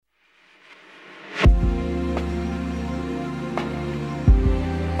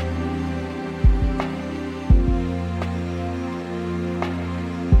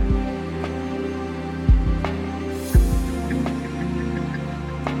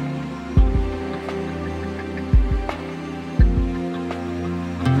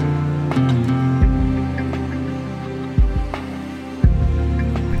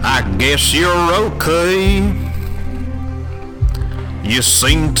guess you're okay. You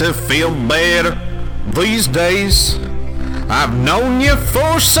seem to feel better these days. I've known you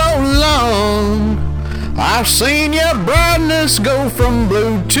for so long. I've seen your brightness go from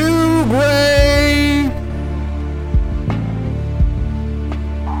blue to gray.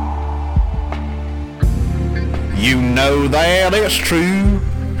 You know that it's true.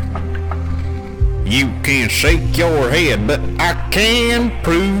 You can shake your head, but I can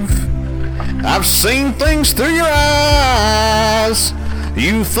prove I've seen things through your eyes.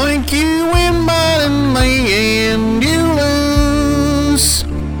 You think you win, but in the end you lose.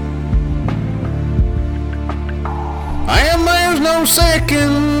 And there's no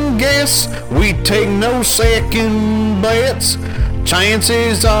second guess. We take no second bets.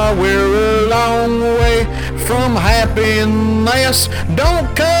 Chances are we're a long way from happiness.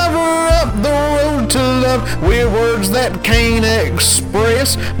 Don't cover up the road to love with words that can't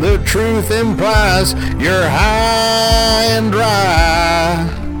express. The truth implies you're high and dry,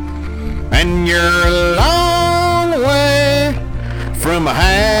 and you're a long way from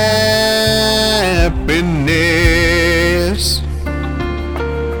happiness.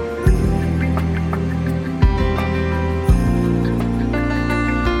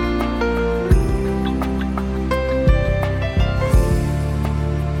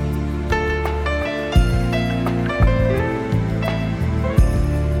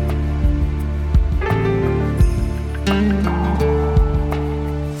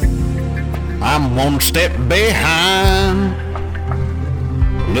 I'm one step behind,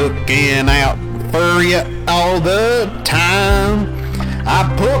 looking out for you all the time. I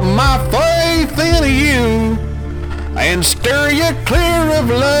put my faith in you and steer you clear of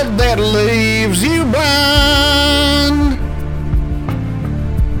love that leaves you blind.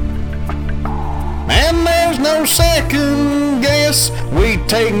 And there's no second guess. We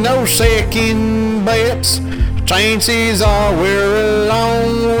take no second bets. Chances are we're a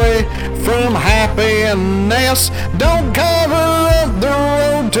long way from happiness. Don't cover up the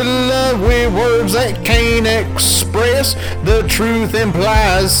road to love with words that can't express. The truth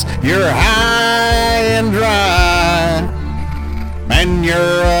implies you're high and dry, and you're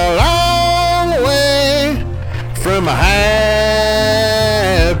a long way from happiness.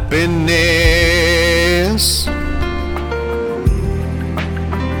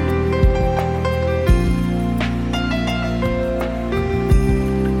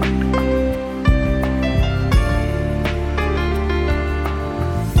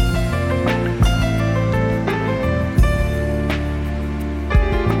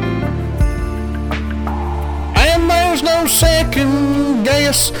 No second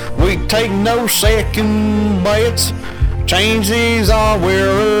guess. We take no second bets. Chances are we're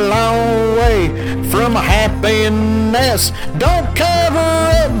a long way from happiness. Don't cover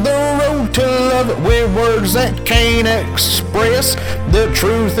up the road to love it with words that can't express. The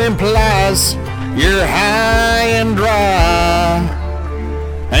truth implies you're high and dry,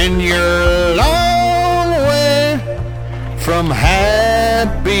 and you're a long way from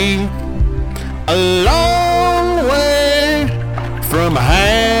happy. A long way from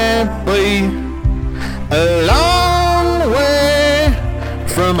happy, a long way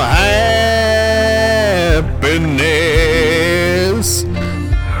from happiness.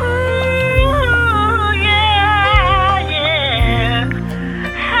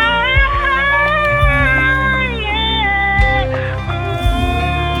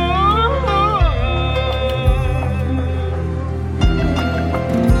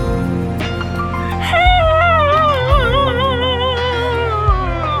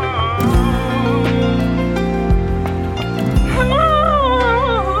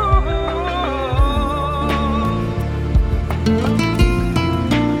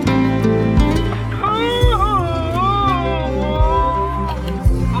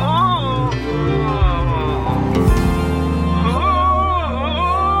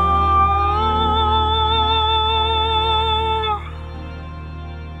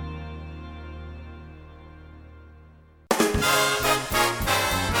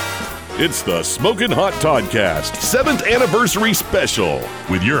 It's the Smokin Hot Toddcast 7th Anniversary Special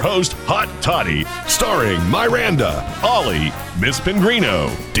with your host, Hot Toddy, starring Miranda, Ollie, Miss Pingrino,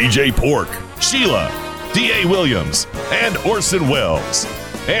 DJ Pork, Sheila, D.A. Williams, and Orson Welles.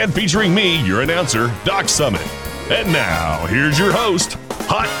 And featuring me, your announcer, Doc Summit. And now, here's your host,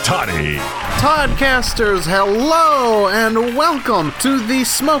 Hot Toddy. Toddcasters, hello and welcome to the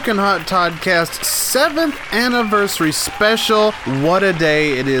Smokin Hot Toddcast 7th anniversary special. What a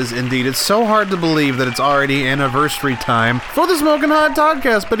day it is indeed. It's so hard to believe that it's already anniversary time for the Smokin Hot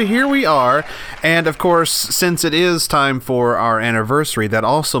Toddcast, but here we are. And of course, since it is time for our anniversary, that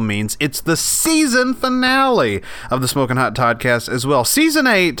also means it's the season finale of the Smokin Hot Toddcast as well. Season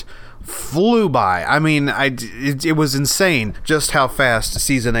 8 flew by. I mean, it was insane just how fast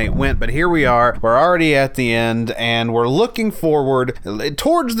season 8 went, but here we are. We're already at the end, and we're looking forward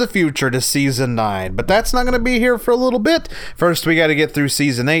towards the future to season 9, but that's not going to be here for a little bit. First, we got to get through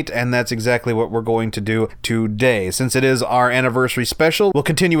season 8, and that's exactly what we're going to do today. Since it is our anniversary special, we'll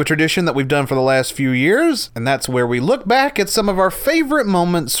continue a tradition that we've done for the last few years, and that's where we look back at some of our favorite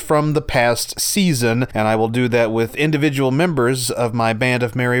moments from the past season, and I will do that with individual members of my band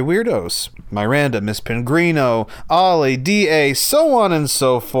of merry weirdos. Miranda, Miss Pingrino, Ollie, D.A., so on and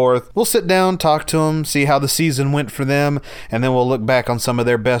so forth. We'll sit down, talk to them, see how the season went for them, and then we'll look back on some of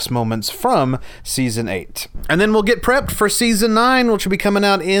their best moments from season 8. And then we'll get prepped for season 9, which will be coming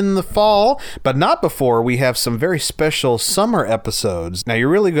out in the fall, but not before we have some very special summer episodes. Now, you're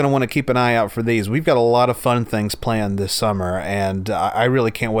really going to want to keep an eye out for these. We've got a lot of fun things planned this summer, and I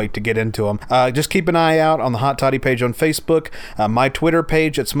really can't wait to get into them. Just keep an eye out on the Hot Toddy page on Facebook, my Twitter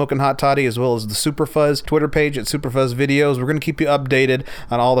page at Smokin Hot Toddy, as well as the Superfuzz Twitter page at Superfuzz Videos. We're going to keep you updated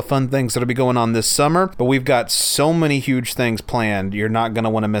on all the fun things that'll be going on this summer, but we've got so many huge things planned, you're not going to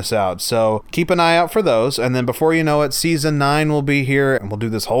want to miss out. So keep an eye out for those, and then before you know it, season 9 will be here, and we'll do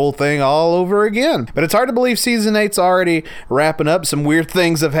this whole thing all over again. But it's hard to believe season 8's already wrapping up. Some weird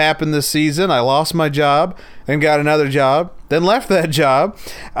things have happened this season. I lost my job and got another job, then left that job,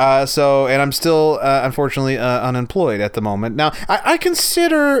 and I'm still, unfortunately, unemployed at the moment. Now, I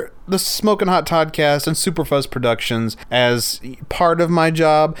consider the Smokin Hot Toddcast and Superfuzz Productions as part of my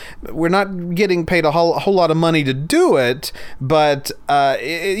job. We're not getting paid a whole lot of money to do it, but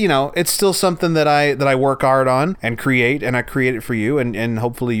it's still something that I work hard on and create, and I create it for you, and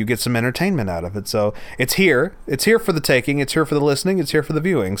hopefully you get some entertainment out of it. So it's here for the taking, it's here for the listening, it's here for the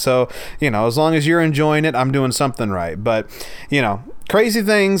viewing. So as long as you're enjoying it, I'm doing something right. But crazy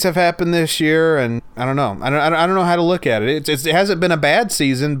things have happened this year, and I don't know. I don't know how to look at it. It hasn't been a bad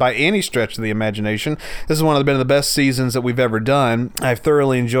season by any stretch of the imagination. This is one of the best seasons that we've ever done. I've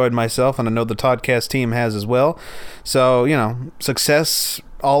thoroughly enjoyed myself, and I know the Toddcast team has as well. So, success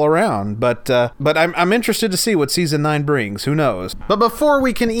all around, but I'm interested to see what season 9 brings. Who knows? But before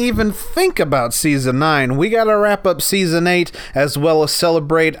we can even think about season 9, we gotta wrap up season 8 as well as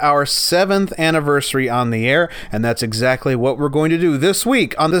celebrate our 7th anniversary on the air, and that's exactly what we're going to do this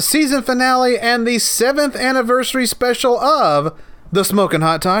week on the season finale and the 7th anniversary special of the Smokin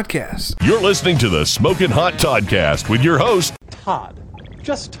Hot Toddcast. You're listening to the Smokin Hot Toddcast with your host, Todd.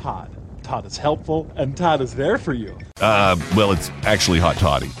 Just Todd. Todd is helpful, and Todd is there for you. Well, it's actually Hot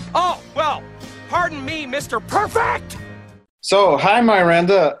Toddy. Oh, well, pardon me, Mr. Perfect! So, hi,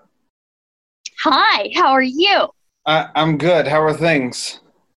 Miranda. Hi, how are you? I'm good. How are things?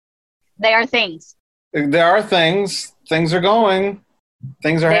 They are things. There are things. Things are going.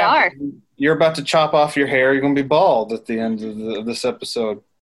 Things are They happening. You're about to chop off your hair. You're going to be bald at the end of this episode.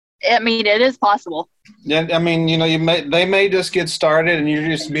 I mean, it is possible. Yeah, I mean, they may just get started, and you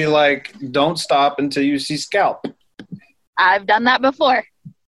just be like, "Don't stop until you see scalp." I've done that before.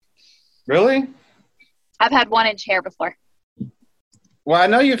 Really? I've had 1-inch hair before. Well, I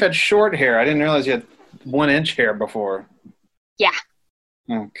know you've had short hair. I didn't realize you had 1-inch hair before. Yeah.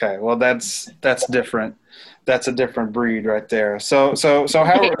 Okay. Well, that's different. That's a different breed right there. So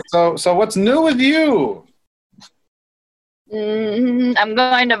what's new with you? I'm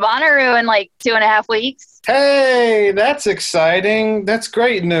going to Bonnaroo in like 2.5 weeks. Hey, that's exciting. That's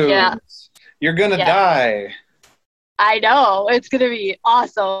great news. Yeah. You're gonna die. I know. It's going to be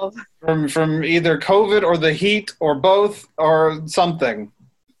awesome. From either COVID or the heat or both or something.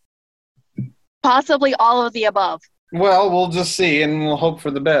 Possibly all of the above. Well, we'll just see, and we'll hope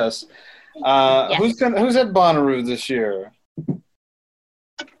for the best. Yes. Who's at Bonnaroo this year?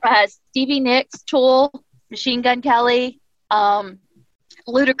 Stevie Nicks, Tool, Machine Gun Kelly.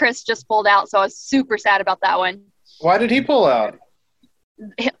 Ludacris just pulled out, so I was super sad about that one. Why did he pull out?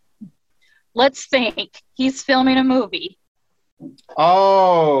 Let's think. He's filming a movie.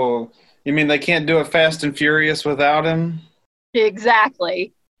 Oh, you mean they can't do a Fast and Furious without him?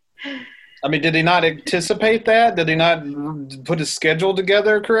 Exactly. I mean, did he not anticipate that? Did he not put his schedule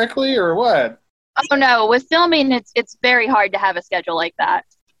together correctly, or what? Oh no, with filming, it's very hard to have a schedule like that.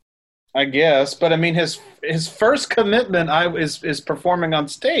 I guess, but I mean, his first commitment is performing on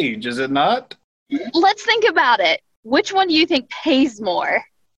stage, is it not? Let's think about it. Which one do you think pays more?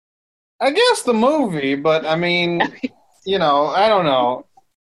 I guess the movie, but I mean, I don't know.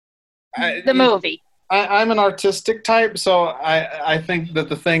 The movie. I'm an artistic type, so I think that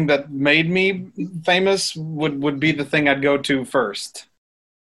the thing that made me famous would be the thing I'd go to first.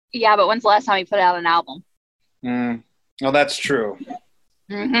 Yeah, but when's the last time he put out an album? Well, that's true.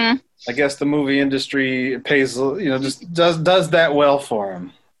 Mm-hmm. I guess the movie industry pays, just does that well for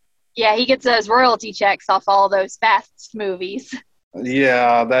him. Yeah, he gets those royalty checks off all those Fast movies.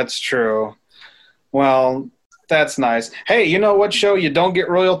 Yeah, that's true. Well, that's nice. Hey, you know what show you don't get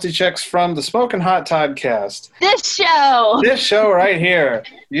royalty checks from? The Smokin Hot Toddcast. This show! This show right here.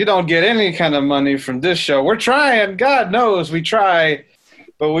 You don't get any kind of money from this show. We're trying. God knows we try,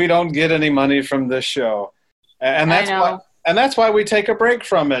 but we don't get any money from this show. And that's why we take a break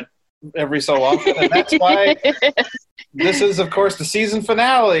from it every so often. And that's why this is, of course, the season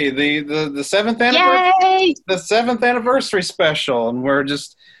finale, the seventh anniversary, the 7th anniversary special, and we're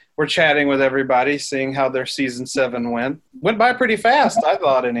chatting with everybody, seeing how their season 7 went by pretty fast, I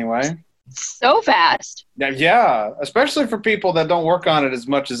thought, anyway. So fast. Yeah, especially for people that don't work on it as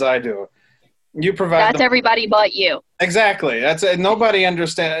much as I do. You provide. That's everybody but you. Exactly. That's it. Nobody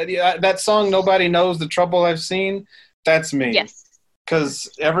understands that song. Nobody knows the trouble I've seen. That's me. Yes. Because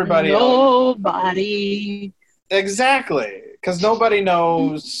everybody. Nobody. Exactly. Because nobody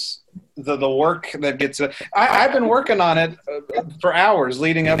knows the work that gets. I've been working on it for hours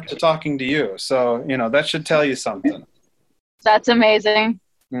leading up to talking to you. So that should tell you something. That's amazing.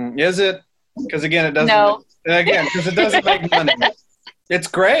 Is it? Because again, it doesn't. No. Because it doesn't make money. It's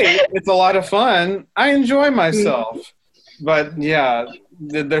great. It's a lot of fun. I enjoy myself. But yeah,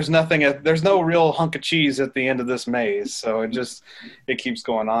 there's no real hunk of cheese at the end of this maze. So it keeps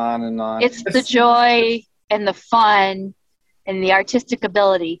going on and on. It's the joy and the fun and the artistic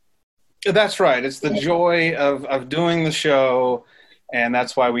ability. That's right. It's the joy of doing the show, and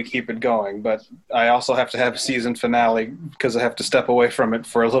that's why we keep it going. But I also have to have a season finale because I have to step away from it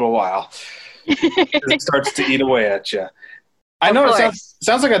for a little while. It starts to eat away at you. I know it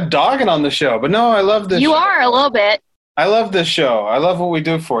sounds like a dogging on the show, but no, I love this show. You are a little bit. I love this show. I love what we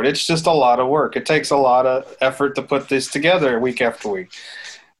do for it. It's just a lot of work. It takes a lot of effort to put this together week after week.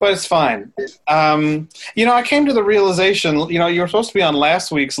 But it's fine. I came to the realization, you were supposed to be on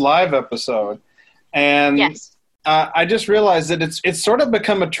last week's live episode. And yes. I just realized that it's sort of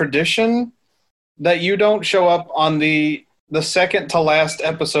become a tradition that you don't show up on the second to last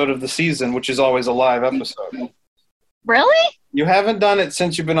episode of the season, which is always a live episode. Really? You haven't done it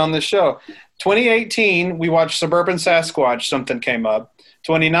since you've been on the show. 2018, we watched Suburban Sasquatch, something came up.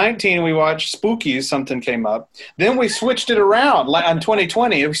 2019, we watched Spookies, something came up. Then we switched it around. In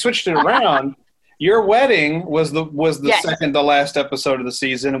 2020, we switched it around. Your wedding was the yes. second to last episode of the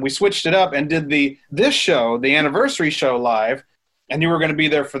season, and we switched it up and did this show, the anniversary show, live, and you were going to be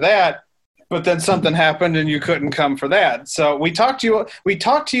there for that. But then something happened and you couldn't come for that. So we talked to you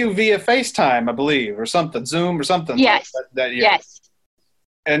via FaceTime, I believe, or something, Zoom or something. Yes. That year. Yes.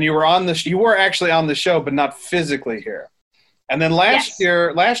 And you were actually on the show, but not physically here. And then last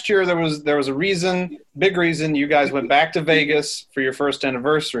year there was a reason, big reason, you guys went back to Vegas for your first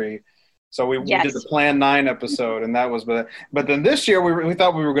anniversary. So we did the Plan 9 episode, and that was but then this year we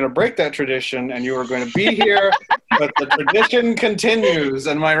thought we were going to break that tradition, and you were going to be here, but the tradition continues.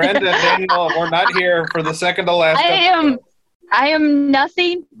 And Miranda and Daniel, we're not here for the second to last episode. I am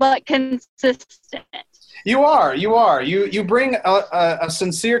nothing but consistent. You are. You bring a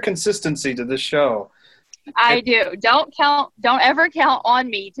sincere consistency to this show. I do. Don't ever count on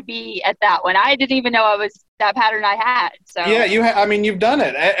me to be at that one. I didn't even know I was that pattern I had. So yeah, you've done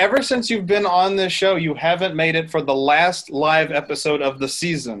it. Ever since you've been on this show, you haven't made it for the last live episode of the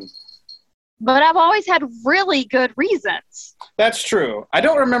season. But I've always had really good reasons. That's true. I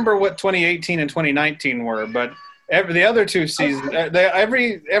don't remember what 2018 and 2019 were, but the other two seasons,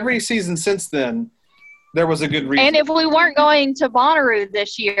 every season since then, there was a good reason. And if we weren't going to Bonnaroo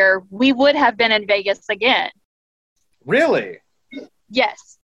this year, we would have been in Vegas again. Really?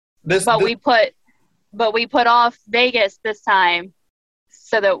 Yes. We put off Vegas this time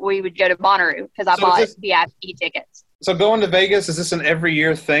so that we would go to Bonnaroo because I bought VIP tickets. So going to Vegas, is this an every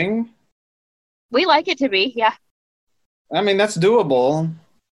year thing? We like it to be, yeah. I mean, that's doable.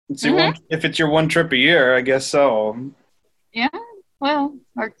 If it's your one trip a year, I guess so. Yeah, well,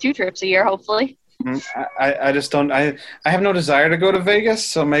 or 2 trips a year, hopefully. I just don't. I have no desire to go to Vegas,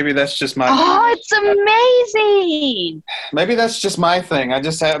 so maybe that's just my. Oh, it's amazing! Maybe that's just my thing. I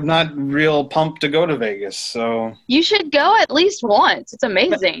just am not real pumped to go to Vegas, so. You should go at least once. It's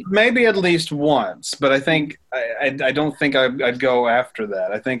amazing. Maybe at least once, but I think I don't think I'd go after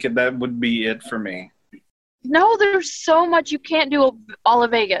that. I think that would be it for me. No, there's so much you can't do all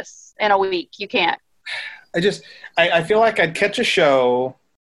of Vegas in a week. You can't. I feel like I'd catch a show.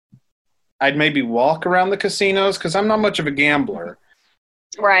 I'd maybe walk around the casinos because I'm not much of a gambler.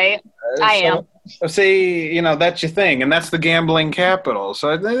 Right. I am. See, that's your thing, and that's the gambling capital.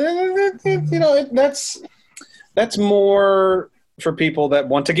 So, that's more for people that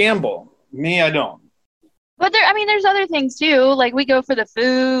want to gamble. Me, I don't. But there's other things too. Like we go for the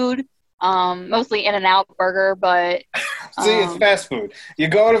food, mostly In-N-Out Burger, but see, it's fast food. You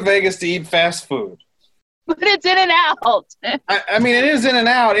go to Vegas to eat fast food. But it's In-N-Out. I mean, it is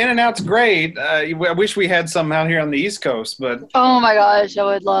In-N-Out. In-N-Out's great. I wish we had some out here on the East Coast, but oh my gosh, I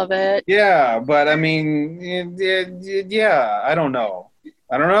would love it. Yeah, but I mean, yeah, I don't know.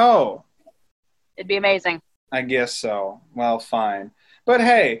 It'd be amazing. I guess so. Well, fine. But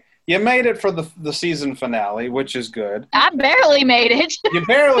hey, you made it for the season finale, which is good. I barely made it. You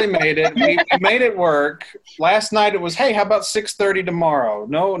barely made it. We made it work. Last night it was, hey, how about 6:30 tomorrow?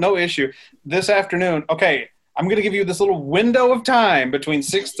 No issue. This afternoon, okay, I'm going to give you this little window of time between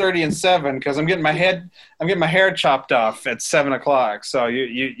 6:30 and 7 because I'm getting my hair chopped off at 7 o'clock. So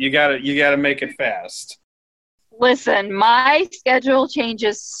you gotta make it fast. Listen, my schedule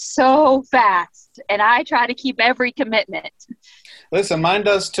changes so fast, and I try to keep every commitment. Listen, mine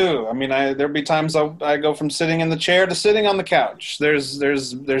does too. I mean, there'll be times I go from sitting in the chair to sitting on the couch. There's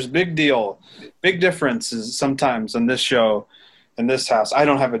big differences sometimes in this show, in this house. I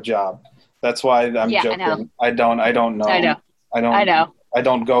don't have a job. That's why I'm joking. I don't know. I know. I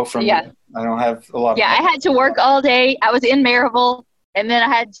don't go from. Yeah. I don't have a lot. Yeah, I had to work all day. I was in Maryville, and then I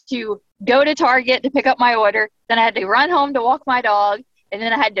had to go to Target to pick up my order. Then I had to run home to walk my dog. And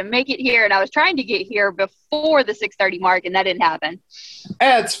then I had to make it here, and I was trying to get here before the 6:30 mark, and that didn't happen.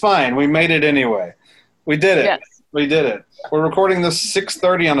 It's fine. We made it anyway. We did it. Yes. We did it. We're recording this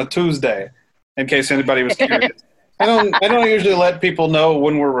 6:30 on a Tuesday, in case anybody was curious. I don't usually let people know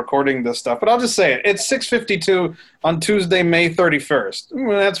when we're recording this stuff, but I'll just say it. It's 6:52 on Tuesday, May 31st.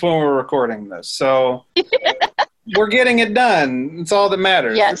 That's when we're recording this. So we're getting it done. It's all that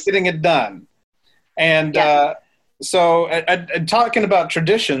matters. Yes. We're getting it done. And so talking about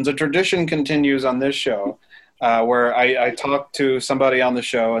traditions, a tradition continues on this show where I talk to somebody on the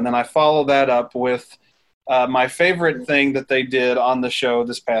show, and then I follow that up with my favorite thing that they did on the show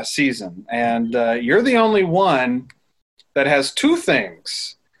this past season. And you're the only one that has two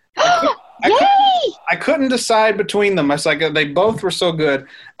things. I couldn't decide between them. I was like, they both were so good,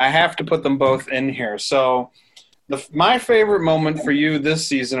 I have to put them both in here. So my favorite moment for you this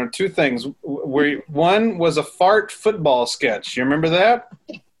season are two things. One was a fart football sketch. You remember that?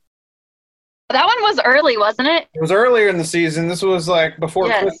 That one was early, wasn't it? It was earlier in the season. This was like before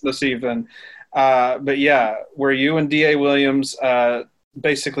Christmas even. But yeah, where you and D.A. Williams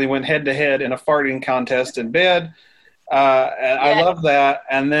basically went head-to-head in a farting contest in bed. I love that.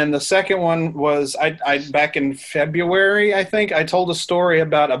 And then the second one was I back in February, I think, I told a story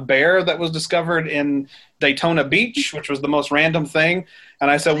about a bear that was discovered in Daytona Beach, which was the most random thing.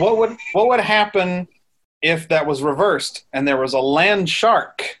 And I said, what would happen if that was reversed and there was a land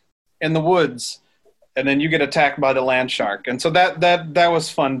shark in the woods, and then you get attacked by the land shark? And so that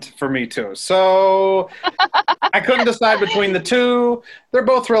was fun for me too. So I couldn't decide between the two. They're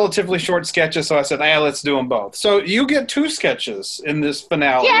both relatively short sketches, so I said, let's do them both. So you get two sketches in this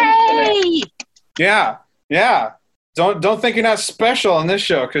finale. Yay! Yeah. Don't think you're not special on this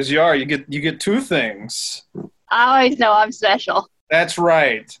show, because you are. You get two things. I always know I'm special. That's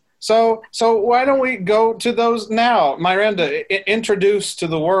right. So why don't we go to those now? Miranda, introduce to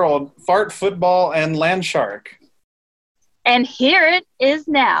the world fart football and land shark. And here it is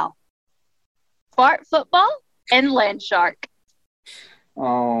now. Fart football and land shark.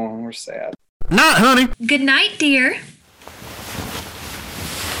 Oh, we're sad. Night, honey. Good night, dear.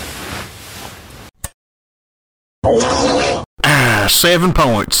 Ah, 7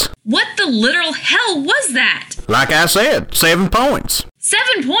 points. What the literal hell was that? Like I said, 7 points.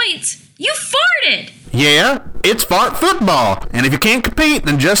 7 points? You farted! Yeah, it's fart football. And if you can't compete,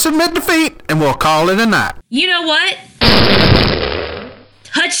 then just admit defeat and we'll call it a night. You know what?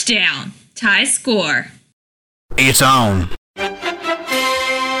 Touchdown. Tie score. It's on.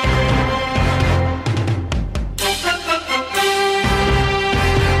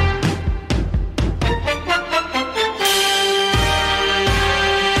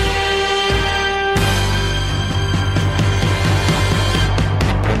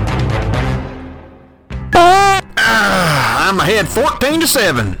 I'm ahead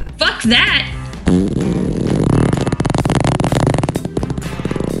 14-7. Fuck that.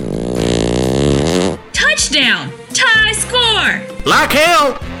 Touchdown. Tie score. Like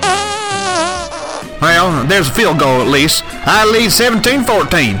hell. Well, there's a field goal at least. I lead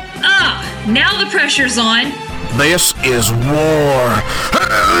 17-14. Ah, now the pressure's on. This is war.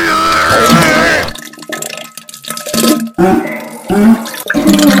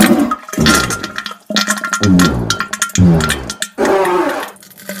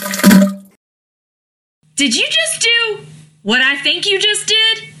 Did you just do what I think you just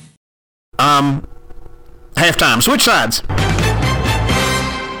did? Halftime. Switch sides.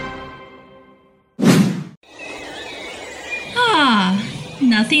 Ah,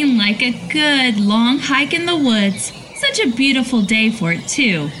 nothing like a good long hike in the woods. Such a beautiful day for it,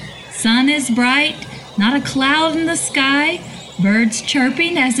 too. Sun is bright, not a cloud in the sky, birds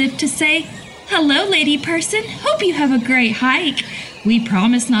chirping as if to say, "Hello, lady person, hope you have a great hike. We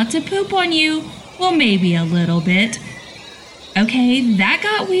promise not to poop on you. Well, maybe a little bit." Okay, that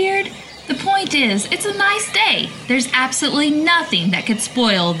got weird. The point is, it's a nice day. There's absolutely nothing that could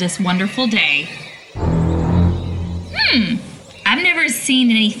spoil this wonderful day. I've never seen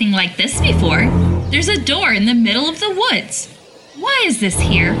anything like this before. There's a door in the middle of the woods. Why is this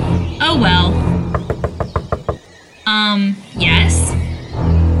here? Oh well. Yes?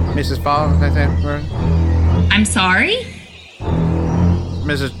 Mrs. Ball, I'm sorry?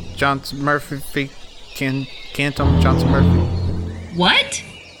 Mrs. Johnson Murphy, Canton Johnson Murphy. What?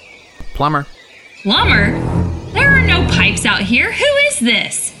 Plumber. Plumber? There are no pipes out here. Who is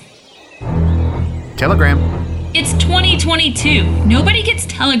this? Telegram. It's 2022. Nobody gets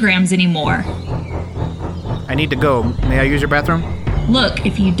telegrams anymore. I need to go. May I use your bathroom? Look,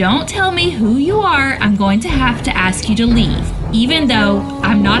 if you don't tell me who you are, I'm going to have to ask you to leave, even though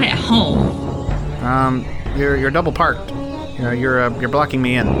I'm not at home. You're double parked. You're blocking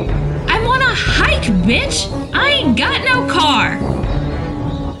me in. I'm on a hike, bitch! I ain't got no car!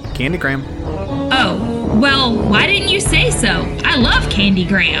 Candygram. Oh, well, why didn't you say so? I love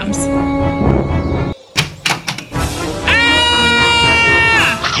candygrams.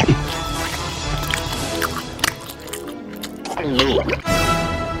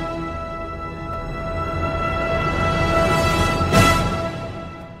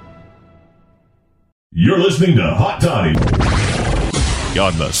 You're listening to Hot Toddy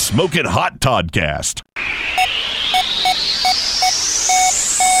on the Smokin Hot Toddcast.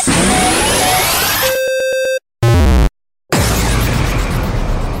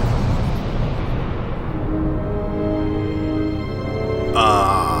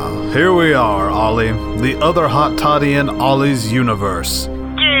 Here we are, Ollie. The other Hot Toddy in Ollie's universe.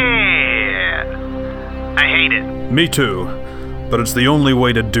 Yeah! I hate it. Me too. But it's the only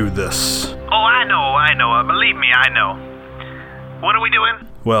way to do this. Oh, I know. Believe me, I know. What are we doing?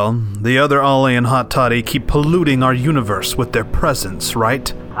 Well, the other Ollie and Hot Toddy keep polluting our universe with their presence,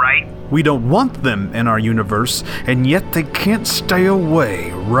 right? Right? We don't want them in our universe, and yet they can't stay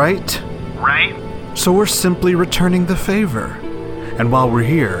away, right? Right? So we're simply returning the favor. And while we're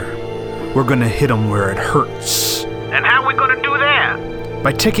here, we're gonna hit them where it hurts. And how are we gonna do that?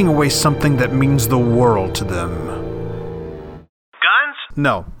 By taking away something that means the world to them. Guns?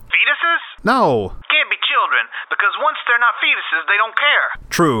 No. Fetuses? No! Can't be children, because once they're not fetuses, they don't care.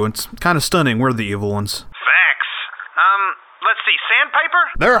 True, it's kind of stunning we're the evil ones. Facts. Let's see,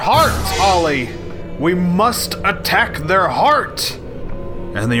 sandpaper? Their hearts, Ollie! We must attack their heart!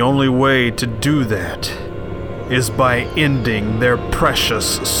 And the only way to do that is by ending their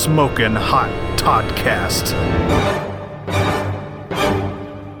precious Smokin Hot Toddcast.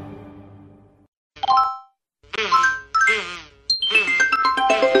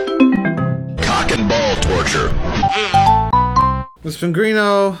 Cock and ball torture. Miss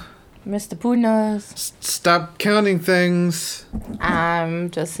Pingrino, Mr. Pudinas. stop counting things.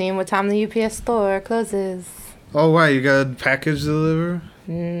 I'm just seeing what time the UPS store closes. Oh, wow, you got a package to deliver?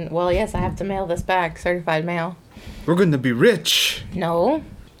 Well, yes, I have to mail this back. Certified mail. We're going to be rich. No,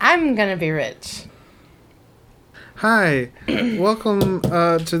 I'm gonna be rich. Hi, welcome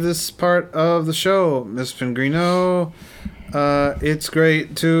to this part of the show, Miss Pingrino. It's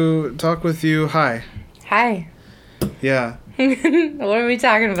great to talk with you. Hi. Hi. Yeah. What are we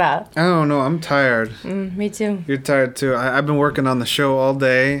talking about? I don't know, I'm tired. Me too. You're tired too. I've been working on the show all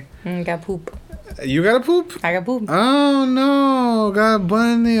day. Got poop. You got to poop? I got poop. Oh no, got a bun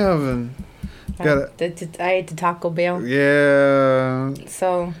in the oven. I ate the Taco Bell. Yeah.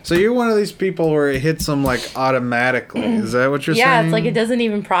 So you're one of these people where it hits them like automatically. Is that what you're saying? yeah, it's like it doesn't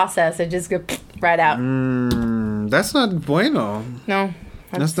even process. It just goes right out. That's not bueno. No,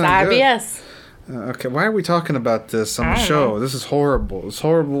 that's not good. IBS. Okay, why are we talking about this on the show? This is horrible. It's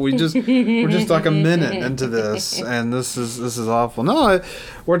horrible. We're just like a minute into this, and this is awful. No,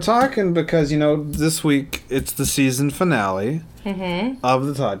 we're talking because this week it's the season finale of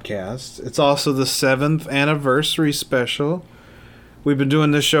the Toddcast. It's also the 7th anniversary special. We've been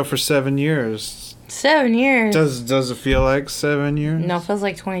doing this show for 7 years. 7 years. Does it feel like 7 years? No, it feels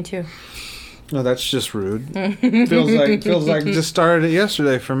like 22. No, that's just rude. feels like just started it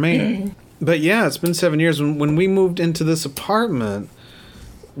yesterday for me. But yeah, it's been 7 years. When we moved into this apartment,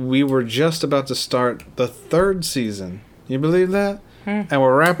 we were just about to start the 3rd season. You believe that? And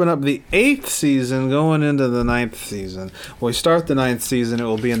we're wrapping up the 8th season, going into the 9th season. When we start the 9th season, it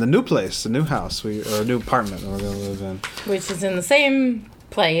will be in the new place, the new house, or a new apartment we're going to live in. Which is in the same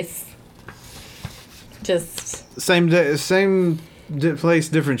place. Just... Same place,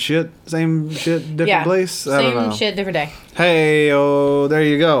 different shit. Same shit, different place? I don't know. Same shit, different day. Hey, there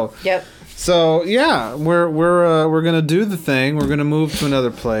you go. Yep. So yeah, we're gonna do the thing. We're gonna move to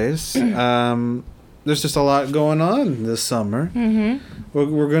another place. There's just a lot going on this summer.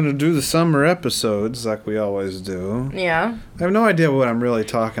 We're gonna do the summer episodes like we always do. Yeah. I have no idea what I'm really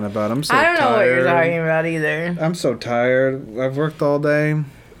talking about. I'm so tired. I don't know what you're talking about either. I'm so tired. I've worked all day,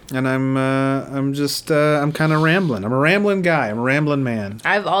 and I'm kind of rambling. I'm a rambling guy. I'm a rambling man.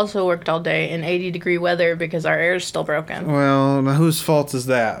 I've also worked all day in 80-degree weather because our air is still broken. Well, now whose fault is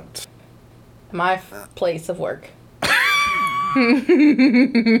that? My place of work.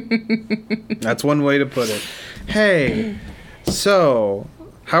 That's one way to put it. Hey, so,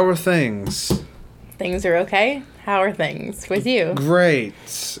 how are things? Things are okay. How are things with you? Great.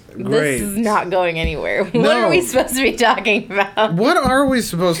 This is not going anywhere. No. What are we supposed to be talking about? What are we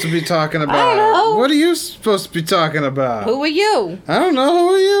supposed to be talking about? I don't know. What are you supposed to be talking about? Who are you? I don't know. Who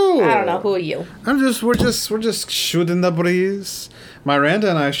are you? I don't know. Who are you? We're just shooting the breeze. Miranda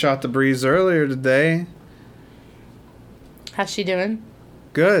and I shot the breeze earlier today. How's she doing?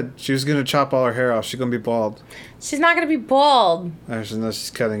 Good. She was gonna chop all her hair off. She's gonna be bald. She's not gonna be bald. Actually, no, she's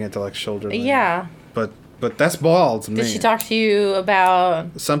cutting it to like shoulder length. Yeah. But that's bald to me. Did she talk to you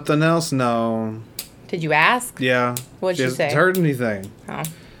about something else? No. Did you ask? Yeah. What'd she say? Hasn't heard anything. Oh.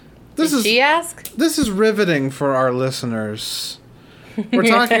 Did she ask? This is riveting for our listeners. We're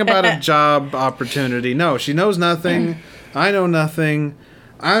talking about a job opportunity. No, she knows nothing. I know nothing.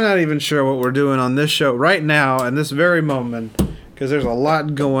 I'm not even sure what we're doing on this show right now in this very moment because there's a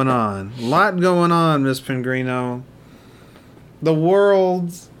lot going on. A lot going on, Miss Pingrino. The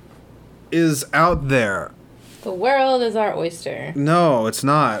world is out there. The world is our oyster. No, it's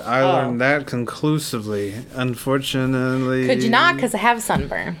not. I learned that conclusively. Unfortunately. Could you not? Because I have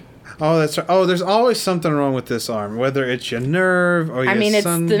sunburn. Oh, that's right. Oh, there's always something wrong with this arm, whether it's your nerve or your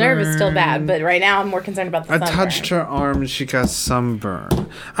sunburn. The nerve is still bad, but right now I'm more concerned about the sunburn. I touched her arm and she got sunburn.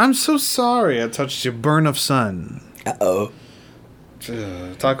 I'm so sorry I touched your burn of sun. Uh-oh.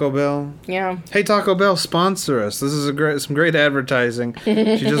 Taco Bell? Yeah. Hey, Taco Bell, sponsor us. This is some great advertising.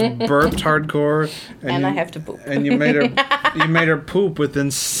 She just burped hardcore. And I have to poop. And you made her poop within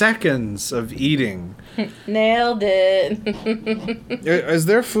seconds of eating. Nailed it. Is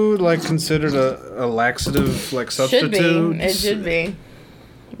their food considered a laxative substitute? It should be.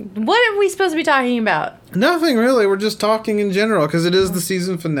 What are we supposed to be talking about? Nothing really. We're just talking in general because it is the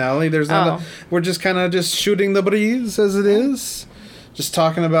season finale. We're just kind of just shooting the breeze as it is. Just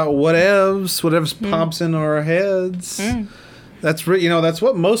talking about whatever pops into our heads. That's that's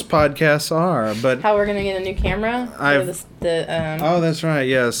what most podcasts are. But how we're gonna get a new camera? Oh, that's right.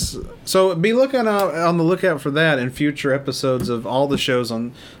 Yes. So be looking on the lookout for that in future episodes of all the shows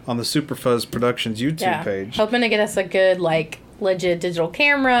on the Superfuzz Productions YouTube page. Hoping to get us a good legit digital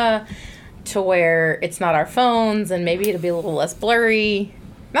camera to where it's not our phones and maybe it'll be a little less blurry.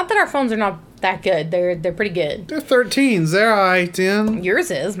 Not that our phones are not that good. They're pretty good. They're 13s. They're alright, then.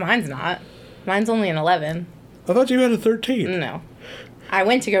 Yours is. Mine's not. Mine's only an 11. I thought you had a 13. No. I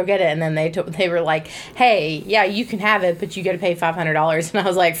went to go get it, and then they were like, hey, yeah, you can have it, but you got to pay $500. And I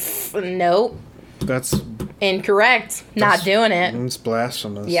was like, nope. That's incorrect. Not doing it. It's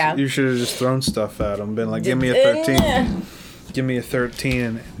blasphemous. Yeah. You should have just thrown stuff at them. Been like, give me a 13. Give me a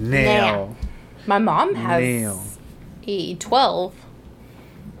 13 now. My mom has a 12.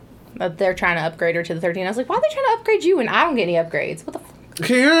 But they're trying to upgrade her to the 13. I was like, why are they trying to upgrade you and I don't get any upgrades? What the fuck?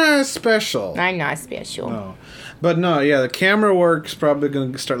 Okay, you're not special. I'm not special. No. But no, yeah, the camera work's probably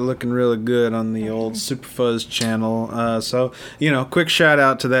going to start looking really good on the old Superfuzz channel. So, quick shout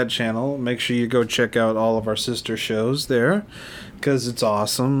out to that channel. Make sure you go check out all of our sister shows there because it's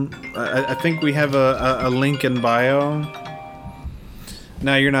awesome. I think we have a link in bio.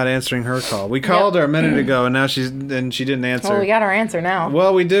 Now you're not answering her call. We called her a minute ago, and now she didn't answer. Well, we got our answer now.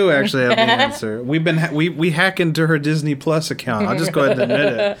 Well, we do actually have the answer. We hack into her Disney Plus account. I'll just go ahead and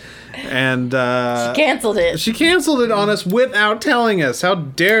admit it. And she canceled it. She canceled it on us without telling us. How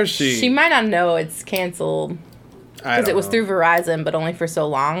dare she? She might not know it's canceled. Because it was through Verizon, but only for so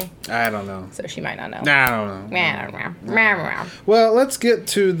long. I don't know. So she might not know. I don't know. Well, let's get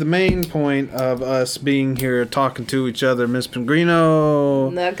to the main point of us being here talking to each other, Miss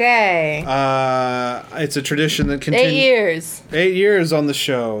Pingrino. Okay. It's a tradition that continues. 8 years. 8 years on the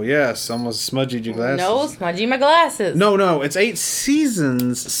show. Yes, almost smudged your glasses. No, smudgy my glasses. No, it's 8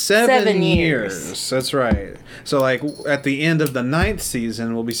 seasons, 7 years. That's right. So, like, at the end of the 9th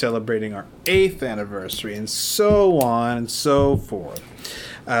season, we'll be celebrating our 8th anniversary, and so on and so forth.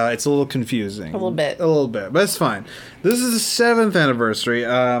 It's a little confusing. A little bit, but it's fine. This is the 7th anniversary.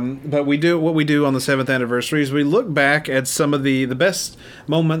 But what we do on the 7th anniversary is we look back at some of the best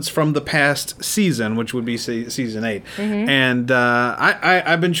moments from the past season, which would be season 8. Mm-hmm. And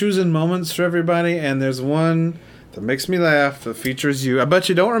I've been choosing moments for everybody, and there's one that makes me laugh, that features you. I bet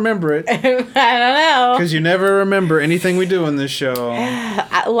you don't remember it. I don't know. Because you never remember anything we do in this show.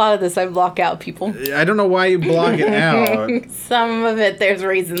 A lot of this I block out, people. I don't know why you block it out. Some of it, there's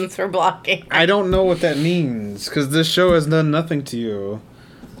reasons for blocking. I don't know what that means, because this show has done nothing to you.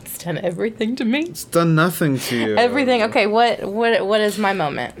 It's done everything to me. It's done nothing to you. Everything. Okay, what is my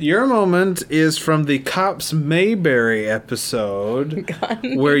moment? Your moment is from the Cops Mayberry episode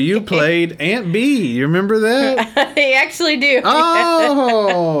where you played Aunt Bee. You remember that? I actually do.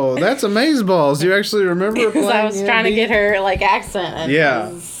 Oh, that's amazeballs. You actually remember playing I was Aunt trying Bee? to get her like accent. And yeah.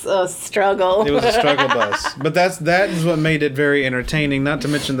 It was a struggle. It was a struggle bus. But that is what made it very entertaining, not to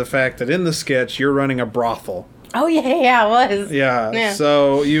mention the fact that in the sketch you're running a brothel. Oh yeah, it was. Yeah.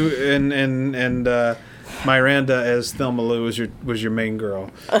 So you and Miranda as Thelma Lou was your main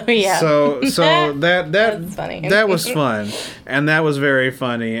girl. Oh yeah. So That's funny. That was fun, and that was very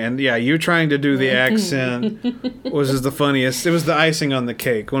funny. And yeah, you trying to do the accent was just the funniest. It was the icing on the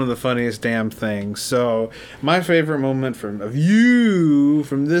cake. One of the funniest damn things. So my favorite moment from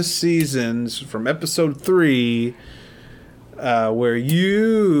this season's from episode 3, where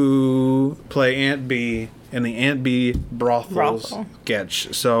you play Aunt Bee in the Aunt Bee brothel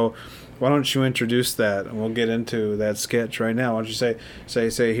sketch. So why don't you introduce that, and we'll get into that sketch right now. Why don't you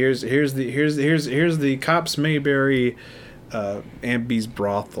say here's the Cops Mayberry Aunt Bee's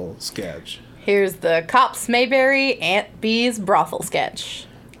brothel sketch. Here's the Cops Mayberry Aunt Bee's brothel sketch.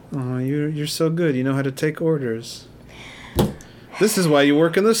 Oh, you're so good. You know how to take orders. This is why you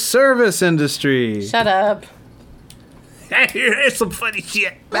work in the service industry. Shut up. Here's some funny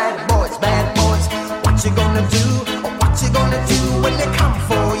shit. Bad boys, what you gonna do? What you gonna do when they come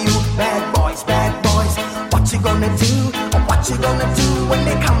for you? Bad boys, what you gonna do? What you gonna do when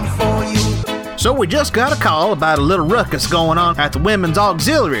they come for you? So we just got a call about a little ruckus going on at the Women's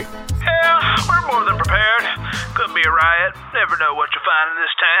Auxiliary. Yeah, we're more than prepared. Could be a riot. Never know what you'll find in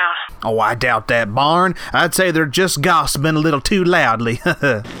this town. Oh, I doubt that, Barn. I'd say they're just gossiping a little too loudly.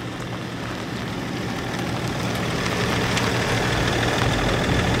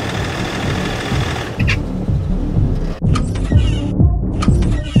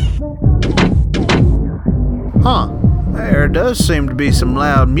 Huh. There does seem to be some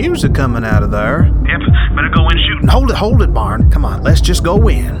loud music coming out of there. Yep, better go in shooting. Hold it, Barn. Come on, let's just go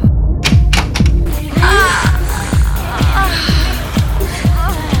in.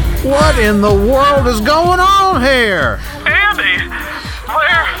 What in the world is going on here? Andy!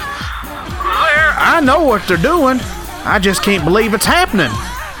 There! I know what they're doing. I just can't believe it's happening.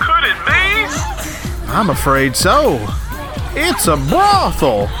 Could it be? I'm afraid so. It's a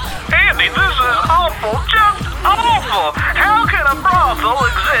brothel. Andy, this is awful. Just awful. How can a brothel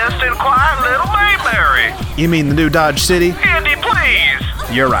exist in quiet little Mayberry? You mean the new Dodge City? Andy, please.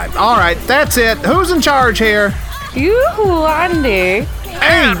 You're right. All right, that's it. Who's in charge here? Yoo-hoo, Andy.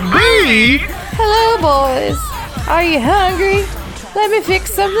 Aunt Bee? Hello, boys. Are you hungry? Let me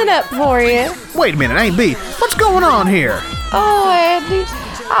fix something up for you. Wait a minute, Aunt Bee. What's going on here? Oh, Andy,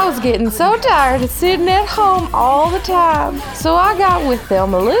 I was getting so tired of sitting at home all the time. So I got with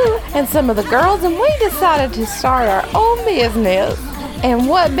Thelma Lou and some of the girls, and we decided to start our own business. And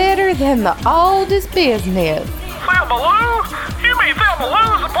what better than the oldest business? Thelma Lou? You mean Thelma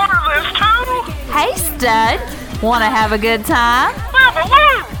Lou's a part of this too? Hey, stud. Want to have a good time? Thelma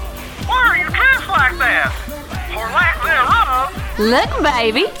Lou! Why are you dressed like that? Or lack thereof? Look,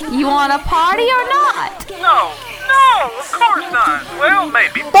 baby, you want a party or not? No, of course not. Well,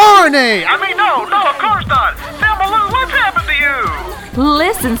 maybe. Barney! No, of course not. Thelma Lou, what's happened to you?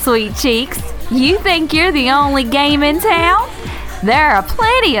 Listen, sweet cheeks, you think you're the only game in town? There are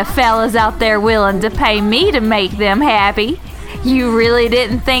plenty of fellas out there willing to pay me to make them happy. You really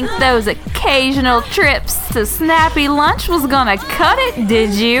didn't think those occasional trips to Snappy Lunch was gonna cut it,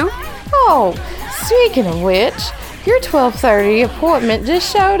 did you? Oh, speaking of which, your 12:30 appointment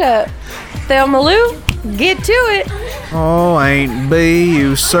just showed up. Thelma Lou, get to it. Oh, Aunt B,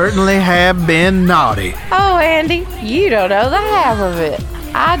 you certainly have been naughty. Oh, Andy, you don't know the half of it.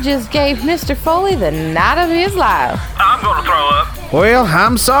 I just gave Mr. Foley the night of his life. I'm gonna throw up. Well,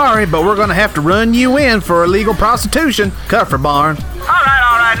 I'm sorry, but we're gonna have to run you in for illegal prostitution. Cuffer barn. All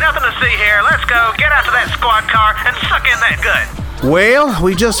right, nothing to see here. Let's go. Get out to that squad car and suck in that gut. Well,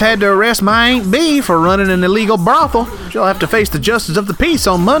 we just had to arrest my Aunt B for running an illegal brothel. She'll have to face the justice of the peace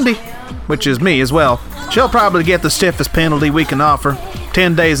on Monday, which is me as well. She'll probably get the stiffest penalty we can offer,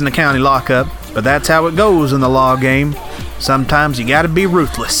 10 days in the county lockup. But that's how it goes in the law game. Sometimes you gotta be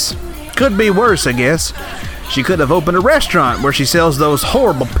ruthless. Could be worse, I guess. She could have opened a restaurant where she sells those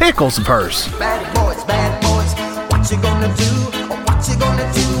horrible pickles of hers. Bad boys, what you gonna do? What you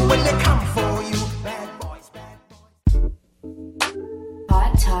gonna do when they come for you? Bad boys,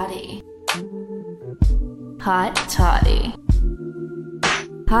 Hot toddy. Hot toddy.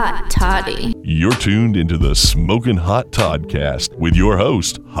 Hot toddy. You're tuned into the Smokin Hot Toddcast with your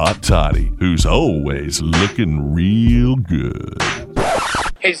host, Hot Toddy, who's always looking real good.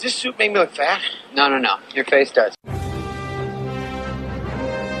 Hey, does this suit make me look fat? No. Your face does.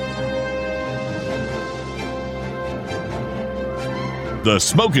 The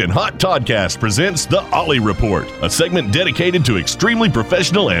Smokin Hot Toddcast presents the Ollie Report, a segment dedicated to extremely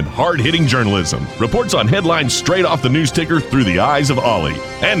professional and hard-hitting journalism. Reports on headlines straight off the news ticker through the eyes of Ollie.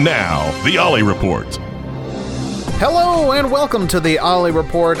 And now, the Ollie Report. Hello and welcome to the Ollie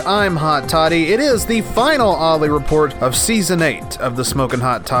Report. I'm Hot Toddy. It is the final Ollie Report of Season 8 of the Smokin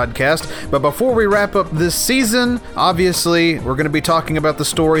Hot Toddcast. But before we wrap up this season, obviously, we're going to be talking about the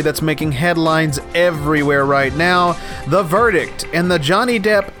story that's making headlines everywhere right now, the verdict in the Johnny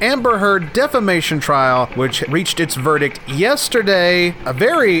Depp Amber Heard defamation trial, which reached its verdict yesterday. A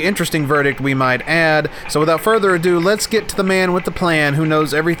very interesting verdict, we might add. So without further ado, let's get to the man with the plan who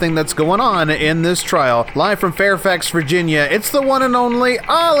knows everything that's going on in this trial. Live from Fairfax, Virginia, it's the one and only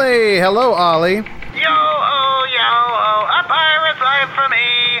Ollie. Hello, Ollie. Yo-oh, up pirates, I'm from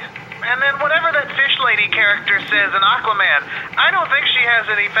E. And then whatever that fish lady character says in Aquaman, I don't think she has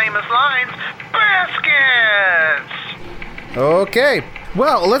any famous lines. Baskets! Okay.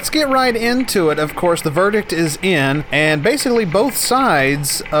 Well, let's get right into it. Of course, the verdict is in, and basically both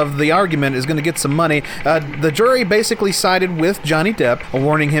sides of the argument is going to get some money. The jury basically sided with Johnny Depp,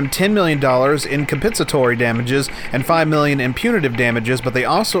 awarding him $10 million in compensatory damages and $5 million in punitive damages, but they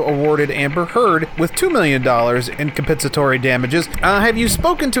also awarded Amber Heard with $2 million in compensatory damages. Have you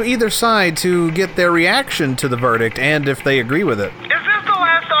spoken to either side to get their reaction to the verdict, and if they agree with it? Is this the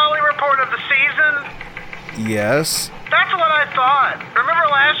last Ollie report of the season? Yes. That's what I thought. Remember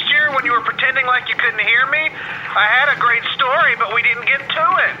last year when you were pretending like you couldn't hear me? I had a great story, but we didn't get to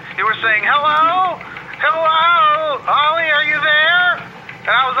it. You were saying, hello? Hello? Ollie, are you there?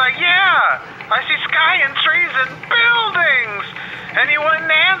 And I was like, yeah, I see sky and trees and buildings. And you wouldn't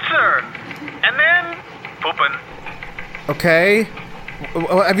answer. And then, pooping. Okay.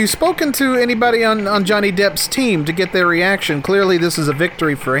 Have you spoken to anybody on Johnny Depp's team to get their reaction? Clearly this is a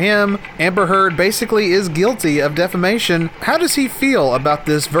victory for him. Amber Heard basically is guilty of defamation. How does he feel about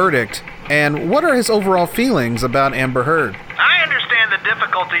this verdict? And what are his overall feelings about Amber Heard? I understand the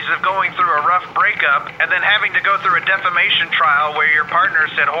difficulties of going through a rough breakup and then having to go through a defamation trial where your partner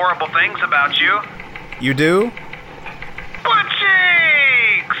said horrible things about you. You do? Butt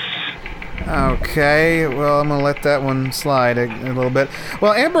cheeks! Okay, well, I'm gonna let that one slide a little bit.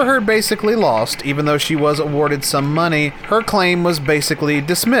 Well, Amber Heard basically lost, even though she was awarded some money. Her claim was basically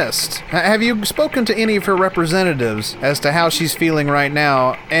dismissed. Have you spoken to any of her representatives as to how she's feeling right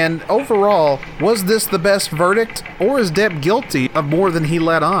now? And overall, was this the best verdict, or is Depp guilty of more than he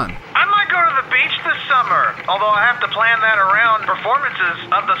let on? I might go to the beach this summer, although I have to plan that around performances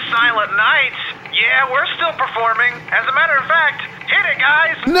of the Silent Nights. Yeah, we're still performing. As a matter of fact, hit it,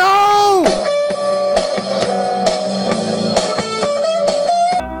 guys! No!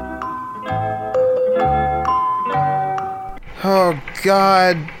 Oh,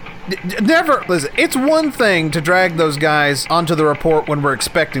 God. Never, listen, it's one thing to drag those guys onto the report when we're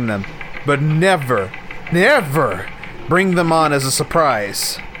expecting them, but never bring them on as a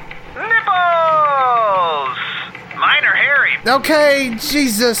surprise. Nipples! Mine are hairy. Okay,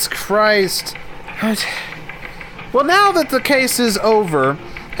 Jesus Christ. Well, now that the case is over,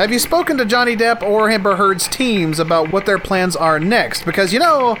 Have you spoken to Johnny Depp or Amber Heard's teams about what their plans are next? Because,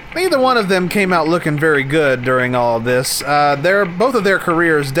 neither one of them came out looking very good during all of this. Both of their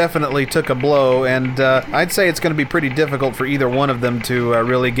careers definitely took a blow, and I'd say it's going to be pretty difficult for either one of them to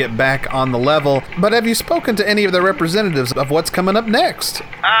really get back on the level. But have you spoken to any of the representatives of what's coming up next? No,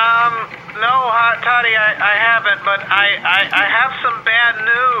 Hot Toddy, I haven't, but I have some bad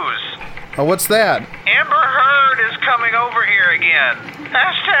news. Oh, what's that? Amber Heard is coming over here again.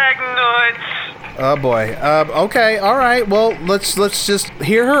 #nuts. Oh boy. Okay. All right. Well, let's just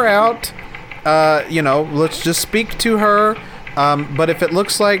hear her out. Let's just speak to her. But if it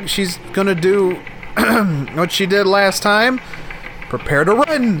looks like she's gonna do what she did last time, prepare to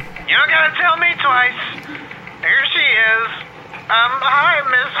run. You don't gotta tell me twice. Here she is. Hi,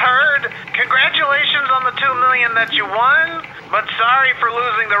 Miss Heard. Congratulations on the $2 million that you won, but sorry for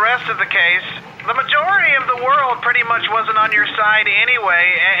losing the rest of the case. The majority of the world pretty much wasn't on your side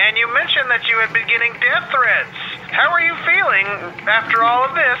anyway, and you mentioned that you had been getting death threats. How are you feeling after all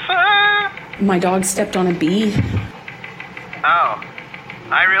of this? My dog stepped on a bee. Oh,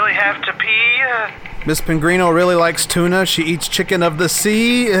 I really have to pee? Miss Pingrino really likes tuna. She eats chicken of the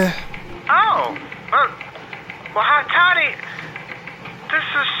sea. Oh, well, Hot Toddy, this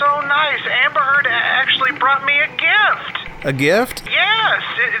is so nice. Amber Heard actually brought me a gift. A gift? Yes.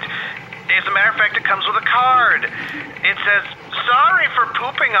 As a matter of fact, it comes with a card. It says, sorry for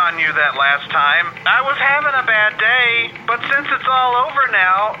pooping on you that last time. I was having a bad day, but since it's all over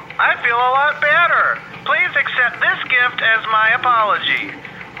now, I feel a lot better. Please accept this gift as my apology.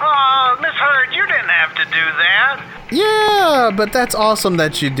 Oh, Miss Heard, you didn't have to do that. Yeah, but that's awesome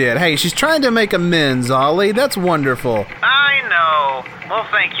that you did. Hey, she's trying to make amends, Ollie. That's wonderful. I know. Well,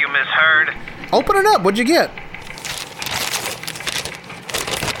 thank you, Miss Heard. Open it up. What'd you get?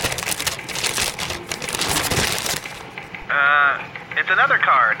 It's another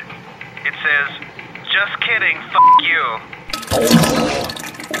card. It says, just kidding, you.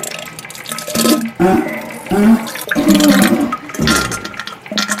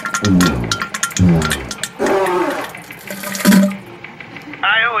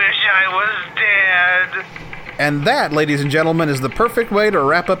 I wish I was dead. And that, ladies and gentlemen, is the perfect way to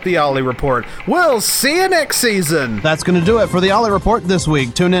wrap up the Ollie Report. We'll see you next season. That's going to do it for the Ollie Report this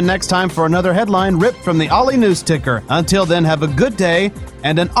week. Tune in next time for another headline ripped from the Ollie News Ticker. Until then, have a good day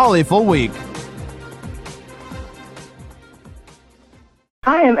and an Ollie-ful week.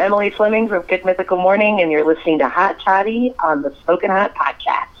 Hi, I'm Emily Fleming from Good Mythical Morning, and you're listening to Hot Toddy on the Smokin Hot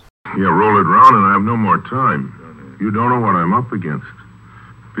Podcast. Yeah, roll it round and I have no more time. You don't know what I'm up against.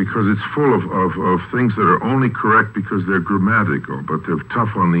 Because it's full of things that are only correct because they're grammatical, but they're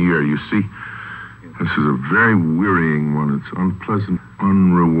tough on the ear. You see, this is a very wearying one. It's unpleasant,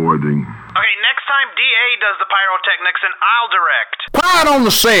 unrewarding. Okay, next time DA does the pyrotechnics and I'll direct. Quiet on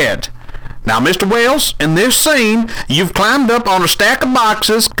the set. Now, Mr. Welles, in this scene, you've climbed up on a stack of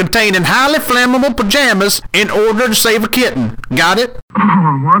boxes containing highly flammable pajamas in order to save a kitten. Got it?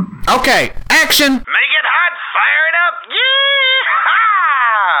 What? Okay, action! Make it hot, fire it up, yee-haw!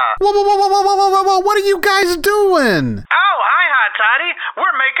 Whoa, what are you guys doing? Oh, hi, Hot Toddy.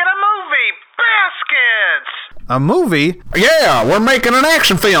 We're making a movie, Baskets! A movie? Yeah, we're making an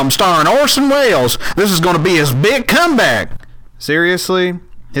action film starring Orson Welles. This is going to be his big comeback. Seriously?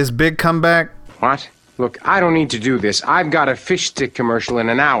 His big comeback? What? Look, I don't need to do this. I've got a fish stick commercial in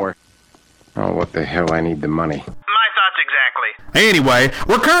an hour. Oh, what the hell? I need the money. My thoughts exactly. Anyway,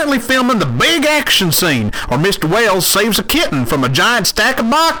 we're currently filming the big action scene where Mr. Welles saves a kitten from a giant stack of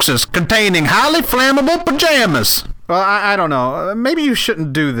boxes containing highly flammable pajamas. Well, I don't know. Maybe you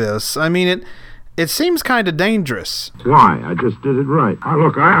shouldn't do this. I mean, it seems kind of dangerous. Why? I just did it right.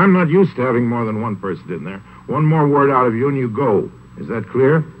 Look, I'm not used to having more than one person in there. One more word out of you and you go. Is that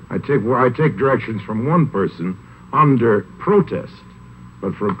clear? I take directions from one person under protest.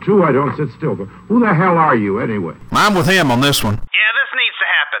 But from two, I don't sit still. But who the hell are you, anyway? I'm with him on this one. Yeah, this needs to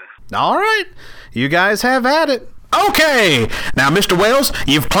happen. All right. You guys have at it. Okay. Now, Mr. Welles,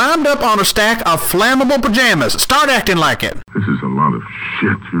 you've climbed up on a stack of flammable pajamas. Start acting like it. This is a lot of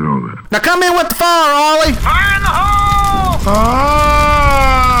shit, you know that. Now come in with the fire, Ollie. Fire in the hole!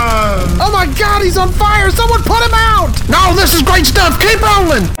 Oh my God, he's on fire! Someone put him out! No, this is great stuff. Keep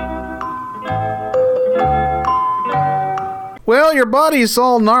rolling. Well, your body's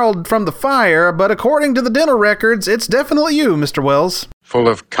all gnarled from the fire, but according to the dental records, it's definitely you, Mr. Welles. Full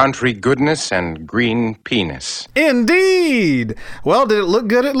of country goodness and green penis. Indeed! Well, did it look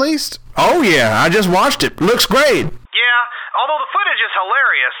good at least? Oh yeah, I just watched it. Looks great. Yeah, although the footage is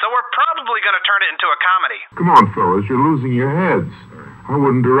hilarious, so we're probably going to turn it into a comedy. Come on, fellas, you're losing your heads. I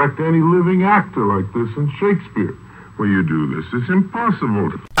wouldn't direct any living actor like this in Shakespeare. will you do this? It's impossible.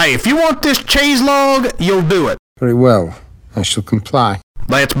 Hey, if you want this cheese log, you'll do it. Very well. I shall comply.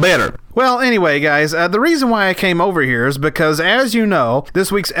 That's better. Well, anyway, guys, the reason why I came over here is because, as you know,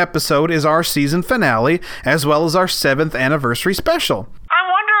 this week's episode is our season finale, as well as our 7th anniversary special. I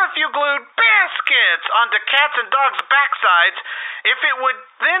wonder if you glued baskets onto cats and dogs' backsides, if it would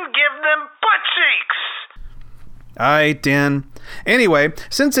then give them butt cheeks. Aight, then. Anyway,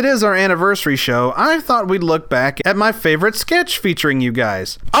 since it is our anniversary show, I thought we'd look back at my favorite sketch featuring you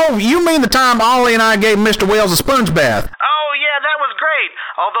guys. Oh, you mean the time Ollie and I gave Mr. Welles a sponge bath? Oh, yeah, that was great,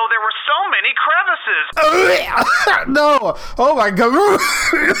 although there were so many crevices. No! Oh my god!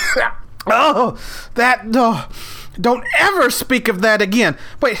 Oh, that... No. Don't ever speak of that again.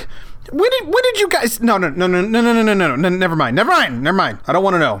 Wait, when did you guys... No, never mind. I don't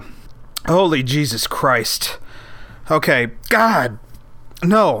want to know. Holy Jesus Christ. Okay, God,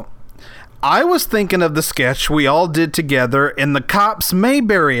 no. I was thinking of the sketch we all did together in the Cops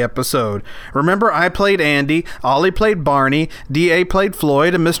Mayberry episode. Remember, I played Andy, Ollie played Barney, D.A. played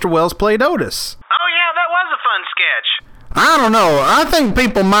Floyd, and Mr. Welles played Otis. Oh, yeah, that was a fun sketch. I don't know. I think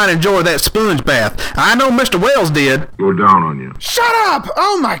people might enjoy that sponge bath. I know Mr. Welles did. Go down on you. Shut up!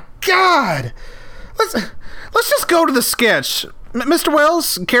 Oh, my God! Let's just go to the sketch. Mr.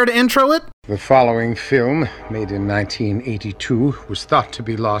 Welles, care to intro it? The following film, made in 1982, was thought to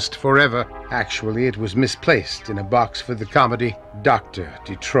be lost forever. Actually, it was misplaced in a box for the comedy Dr.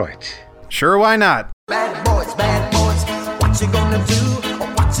 Detroit. Sure, why not? Bad boys, what you gonna do?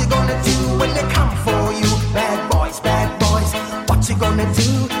 What you gonna do when they come for you? Bad boys, what you gonna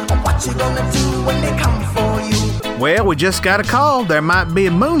do? What you gonna do when they come for you? Well, we just got a call. There might be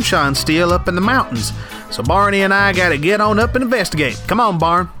a moonshine steal up in the mountains. So Barney and I gotta get on up and investigate. Come on,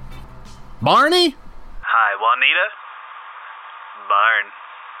 Barney? Hi, Juanita. Barn.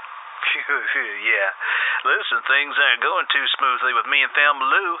 Yeah. Listen, things aren't going too smoothly with me and Thelma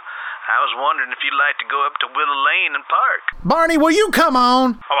Lou. I was wondering if you'd like to go up to Willow Lane and park. Barney, will you come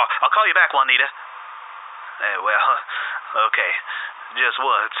on? Oh, I'll call you back, Juanita. Well, okay. Just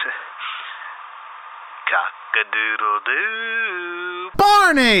once. Cock-a-doodle-doo.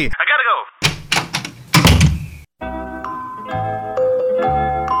 Barney! I gotta go.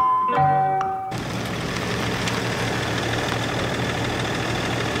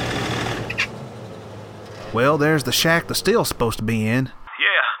 Well, there's the shack the steel's supposed to be in.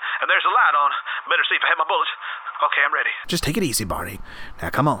 Yeah, and there's a light on. Better see if I have my bullets. Okay, I'm ready. Just take it easy, Barney. Now,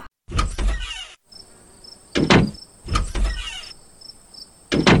 come on.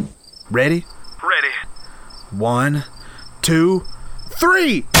 Ready? Ready. 1, 2, 3! All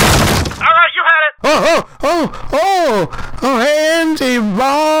right, you had it! Oh, Auntie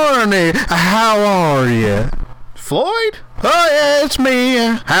Barney, how are you? Floyd? Oh, yeah, it's me.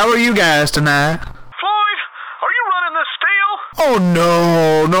 How are you guys tonight? Floyd, are you running this steal? Oh,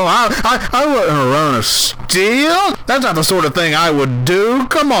 no, I wouldn't run a steal. That's not the sort of thing I would do.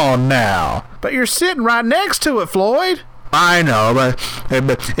 Come on now. But you're sitting right next to it, Floyd. I know, but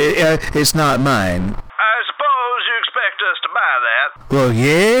it's not mine. I suppose you expect us to buy that. Well,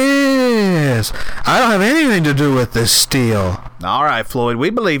 yes. I don't have anything to do with this steal. All right, Floyd, we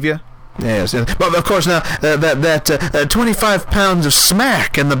believe you. Yes, but of course now that 25 pounds of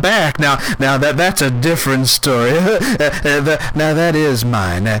smack in the back. Now that's a different story. Now that is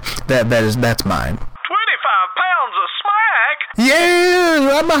mine. That's mine. 25 pounds of smack? Yeah,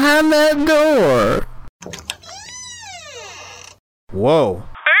 right behind that door. Whoa.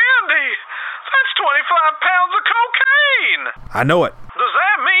 Andy, that's 25 pounds of cocaine. I know it. Does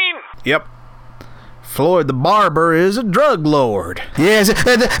that mean? Yep. Floyd the barber is a drug lord. Yes,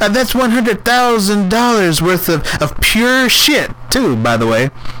 that's $100,000 worth of pure shit, too, by the way.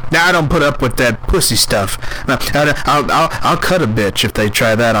 Now, I don't put up with that pussy stuff. I'll cut a bitch if they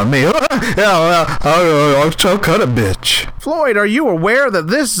try that on me. I'll cut a bitch. Floyd, are you aware that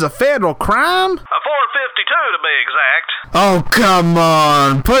this is a federal crime? A 452 to be exact. Oh, come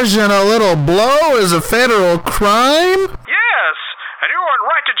on. Pushing a little blow is a federal crime? Yes. And you're going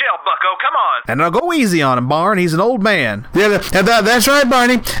right to jail, bucko. Come on. And I'll go easy on him, Barn. He's an old man. Yeah, that's right,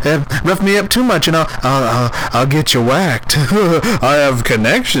 Barney. Rough me up too much, and I'll get you whacked. I have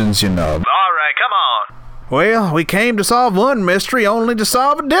connections, you know. All right, come on. Well, we came to solve one mystery, only to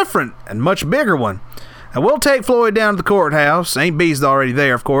solve a different and much bigger one. And we'll take Floyd down to the courthouse. Aunt Bee's already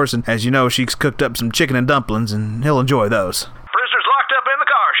there, of course, and as you know, she's cooked up some chicken and dumplings, and he'll enjoy those. Prisoner's locked up in the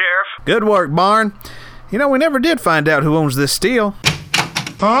car, Sheriff. Good work, Barn. You know, we never did find out who owns this steel.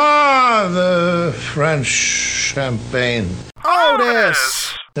 Ah, the French champagne.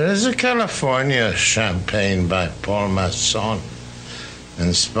 Otis! There is a California champagne by Paul Masson,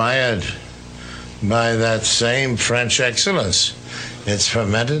 inspired by that same French excellence. It's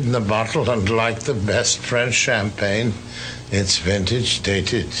fermented in the bottle, and like the best French champagne, it's vintage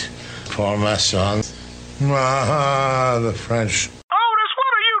dated. Pour ma son. Ah, the French. Otis,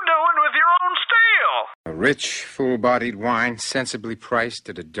 what are you doing with your own steel? A rich, full-bodied wine, sensibly priced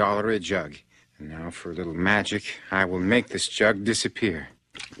at $1 a jug. And now for a little magic, I will make this jug disappear.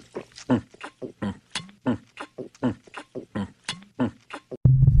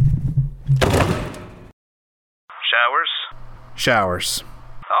 Showers.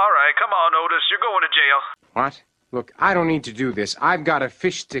 All right, come on, Otis. You're going to jail. What? Look, I don't need to do this. I've got a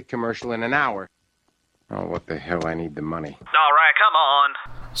fish stick commercial in an hour. Oh, what the hell? I need the money. All right, come on.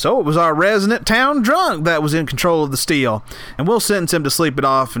 So it was our resident town drunk that was in control of the steel, and we'll sentence him to sleep it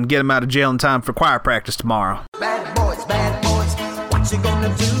off and get him out of jail in time for choir practice tomorrow. Bad boys, what you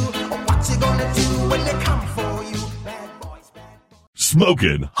gonna do? What you gonna do when they come for you? Bad boys,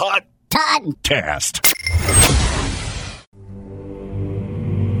 Smokin Hot Toddcast.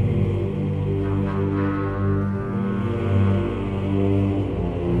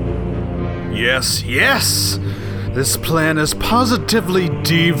 Yes, yes! This plan is positively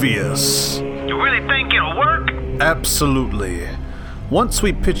devious. You really think it'll work? Absolutely. Once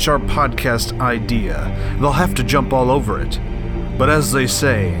we pitch our podcast idea, they'll have to jump all over it. But as they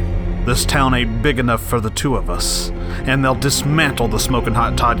say, this town ain't big enough for the two of us, and they'll dismantle the Smokin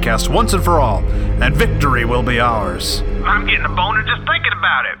Hot Toddcast once and for all, and victory will be ours. I'm getting a boner just thinking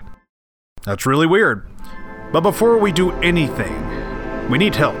about it. That's really weird. But before we do anything, we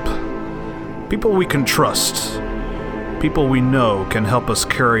need help. People we can trust. People we know can help us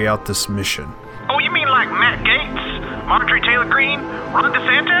carry out this mission. Oh, you mean like Matt Gaetz, Marjorie Taylor Greene, Ron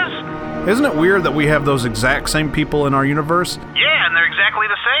DeSantis? Isn't it weird that we have those exact same people in our universe? Yeah, and they're exactly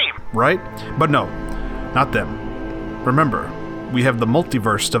the same. Right? But no, not them. Remember, we have the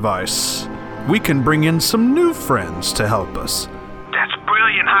multiverse device. We can bring in some new friends to help us. That's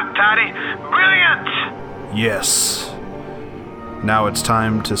brilliant, Hot Toddy. Brilliant! Yes. Now it's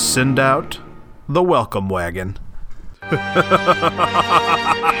time to send out the welcome wagon.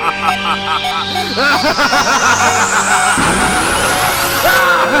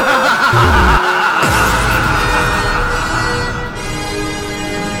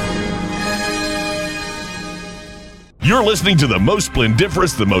 You're listening to the most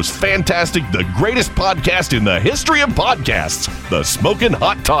splendiferous, the most fantastic, the greatest podcast in the history of podcasts, the Smokin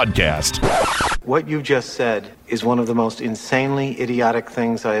Hot Toddcast. What you just said is one of the most insanely idiotic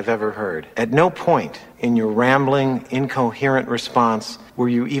things I have ever heard. At no point in your rambling, incoherent response were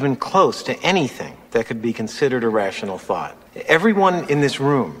you even close to anything that could be considered a rational thought. Everyone in this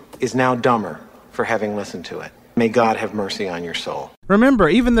room is now dumber for having listened to it. May God have mercy on your soul. Remember,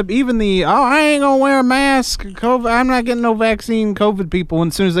 even the I ain't gonna wear a mask, COVID, I'm not getting no vaccine, COVID people,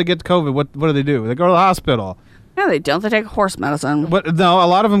 and as soon as they get to COVID, what do? They go to the hospital. No, they don't. They take horse medicine. But no, a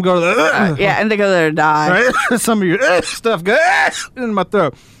lot of them go to the... yeah, and they go there to die. Right? Some of your stuff goes in my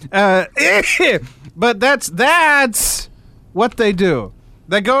throat. But that's what they do.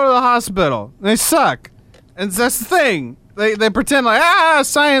 They go to the hospital. They suck. And that's the thing. They pretend like,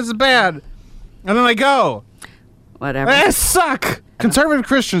 science is bad. And then they go. Whatever. They suck. Conservative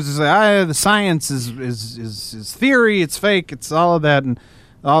Christians say, the science is theory, it's fake, it's all of that, and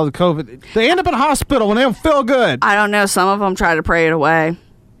all the COVID. They end up in a hospital when they don't feel good. I don't know. Some of them try to pray it away.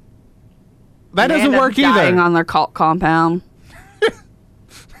 That doesn't work either. Dying on their cult compound.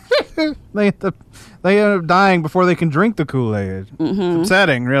 They end up dying before they can drink the Kool-Aid. Mm-hmm. It's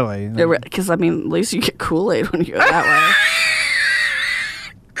upsetting, really. Because, at least you get Kool-Aid when you go that way.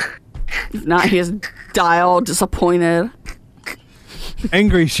 If not, he just die all disappointed.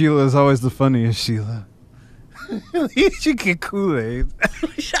 Angry Sheila is always the funniest Sheila. At least you get Kool-Aid.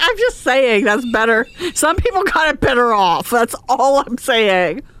 I'm just saying, that's better. Some people got it better off. That's all I'm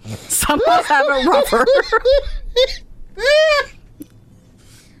saying. Some of us have it rougher.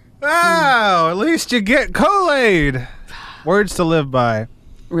 Oh, at least you get Kool-Aid. Words to live by.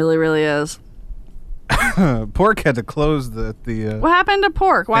 Really, really is. Pork had to close the what happened to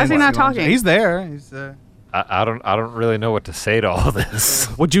Pork? Why is he not talking? He's there. I don't really know what to say to all this.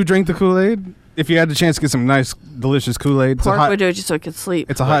 Would you drink the Kool-Aid if you had the chance to get some nice, delicious Kool-Aid? Pork would do it just so he could sleep.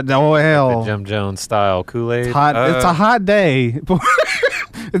 It's a hot day. Oh hell! The Jim Jones style Kool-Aid. It's hot. It's a hot day.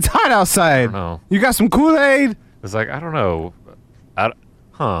 It's hot outside. I don't know. You got some Kool-Aid? It's like I don't know.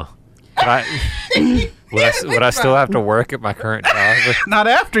 Would I still have to work at my current job? Not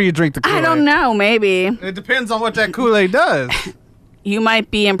after you drink the Kool-Aid. I don't know. Maybe. It depends on what that Kool-Aid does. You might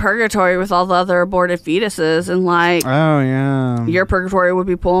be in purgatory with all the other aborted fetuses, and oh yeah, your purgatory would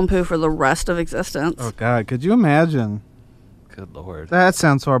be pulling poo for the rest of existence. Oh God, could you imagine? Good Lord. That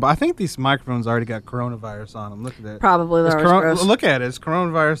sounds horrible. I think these microphones already got coronavirus on them. Look at that. Probably. Look at it. It's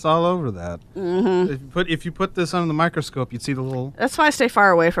coronavirus all over that. Mm-hmm. If you put this under the microscope, you'd see the little... That's why I stay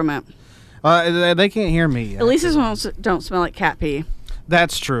far away from it. They can't hear me. At least these ones don't smell like cat pee.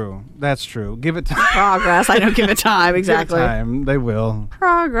 That's true. Give it time. Progress. I don't give it time. Exactly. Give it time. They will.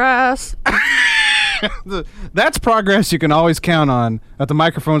 Progress. That's progress you can always count on. That the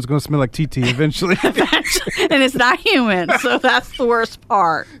microphone's going to smell like TT eventually. And it's not human, so that's the worst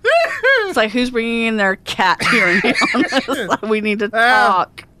part. It's like, who's bringing in their cat hearing on this? Like, we need to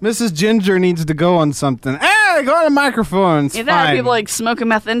talk. Mrs. Ginger needs to go on something. Hey, go on the microphone. It's Either fine. people like smoking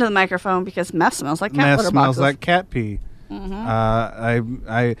meth into the microphone because meth smells like cat Meth litter smells boxes. like cat pee.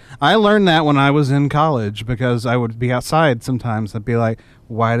 Mm-hmm. I learned that when I was in college because I would be outside sometimes. I'd be like,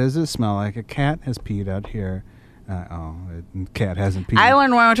 why does it smell like a cat has peed out here? Cat hasn't peed. I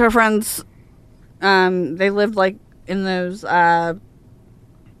learned when I went to a friend's. They lived like in those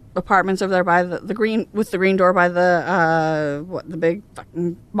apartments over there by the green with the green door by the the big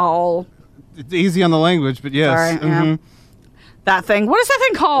fucking ball. It's easy on the language, but yes. Sorry, yeah. That thing. What is that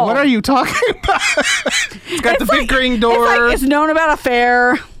thing called? What are you talking about? It's got the big green door. It's known about a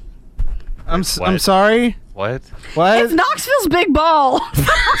fair. I'm sorry. What? It's Knoxville's big ball.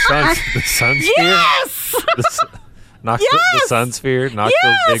 The sun sphere? Yes! The sun sphere?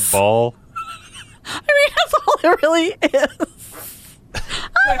 Knoxville's big ball? I mean, that's all it really is. Oh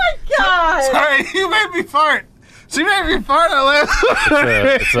my god! Sorry, you made me fart. She made me fart.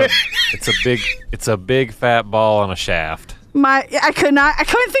 It's a big fat ball on a shaft. I couldn't think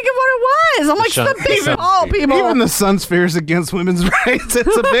of what it was. I'm like, it's the big ball, people. Even the sun spheres against women's rights.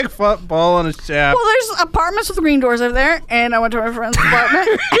 It's a big fat ball on a shaft. Well, there's apartments with green doors over there, and I went to my friend's apartment,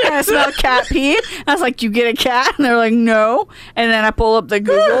 and I smelled cat pee. And I was like, you get a cat? And they're like, no. And then I pull up the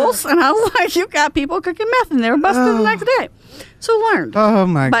Googles, and I was like, you got people cooking meth, and they were busted the next day. So learned. Oh,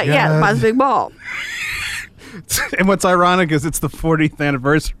 my God. But yeah, by the big ball. And what's ironic is it's the 40th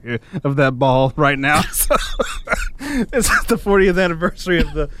anniversary of that ball right now. So it's the 40th anniversary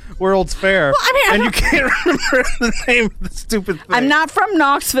of the World's Fair. Well, and you can't remember the name of the stupid thing. I'm not from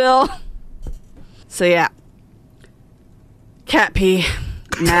Knoxville. So yeah. Cat pee.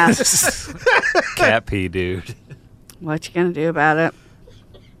 Mess. Cat pee, dude. What you gonna do about it?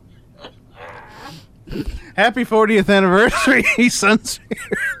 Happy 40th anniversary, Sunsphere.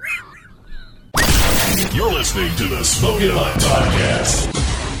 You're listening to the Smokin Hot Toddcast.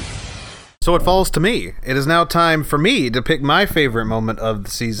 So it falls to me. It is now time for me to pick my favorite moment of the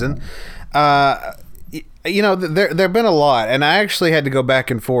season. You know, there have been a lot, and I actually had to go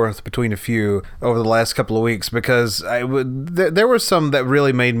back and forth between a few over the last couple of weeks because there were some that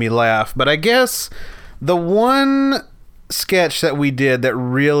really made me laugh. But I guess the one sketch that we did that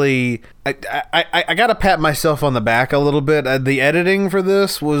really I gotta pat myself on the back a little bit. The editing for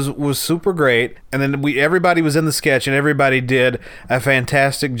this was super great, and then everybody was in the sketch and everybody did a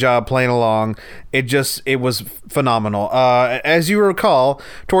fantastic job playing along. It was phenomenal. As you recall,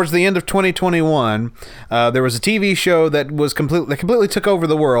 towards the end of 2021, there was a TV show that completely took over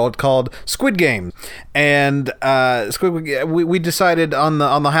the world called Squid Game, and we decided on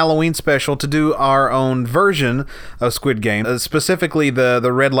the Halloween special to do our own version of Squid Game, specifically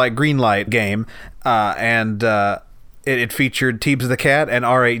the red light green light game, and it featured Teebs the Cat and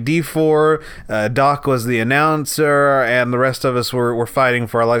R8D4. Doc was the announcer, and the rest of us were fighting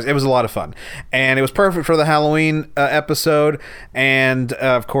for our lives. It was a lot of fun, and it was perfect for the Halloween episode, and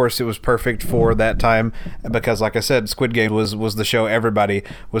of course it was perfect for that time because, like I said, Squid Game was the show everybody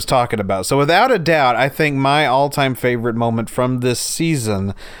was talking about. So without a doubt, I think my all-time favorite moment from this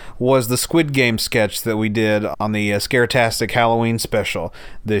season was the Squid Game sketch that we did on the Scaretastic Halloween special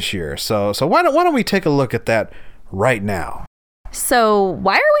this year. So why don't we take a look at that right now? So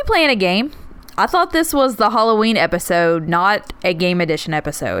why are we playing a game? I thought this was the Halloween episode, not a game edition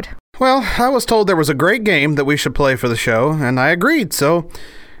episode. Well, I was told there was a great game that we should play for the show, and I agreed, so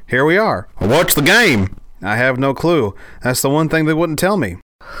here we are. What's the game? I have no clue. That's the one thing they wouldn't tell me.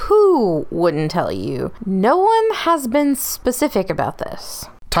 Who wouldn't tell you? No one has been specific about this.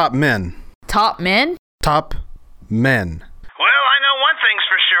 Top men. Top men? Top men. Well, I know one thing's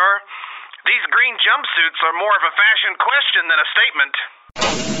for sure. These green jumpsuits are more of a fashion question than a statement.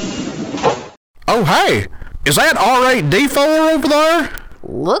 Oh, hey! Is that R8D4 over there?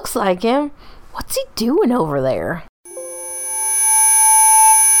 Looks like him. What's he doing over there?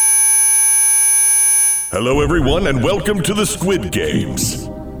 Hello, everyone, and welcome to the Squid Games.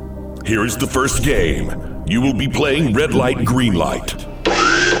 Here is the first game. You will be playing red light, green light.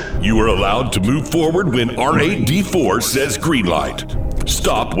 You are allowed to move forward when R8D4 says green light.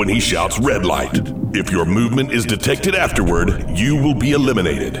 Stop when he shouts red light. If your movement is detected afterward, you will be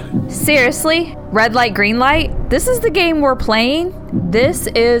eliminated. Seriously? Red light, green light? This is the game we're playing? This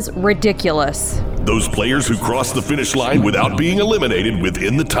is ridiculous. Those players who cross the finish line without being eliminated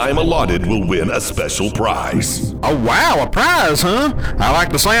within the time allotted will win a special prize. Oh, wow, a prize, huh? I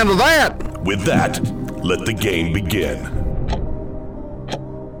like the sound of that. With that, let the game begin.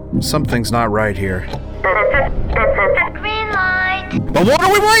 Something's not right here. Green light. But what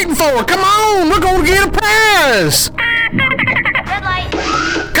are we waiting for? Come on, we're gonna get a prize. Red light.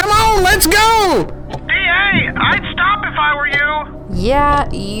 Come on, let's go. DA, I'd stop if I were you. Yeah,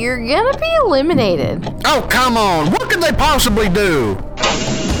 you're gonna be eliminated. Oh, come on. What could they possibly do?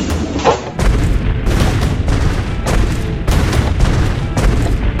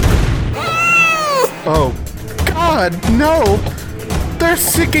 Oh, God, no! They're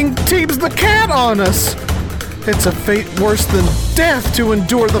sicking Teebs the cat on us! It's a fate worse than death to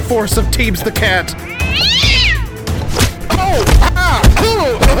endure the force of Teebs the cat!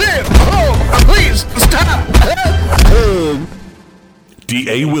 Please, stop!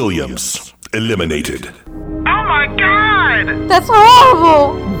 D.A. Williams, eliminated. Oh my God! That's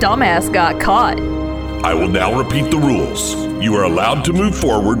horrible! Dumbass got caught. I will now repeat the rules. You are allowed to move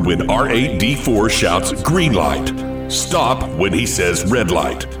forward when R8D4 shouts green light. Stop when he says red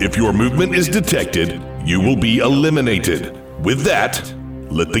light. If your movement is detected, you will be eliminated. With that,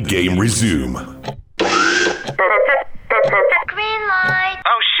 let the game resume. Green light.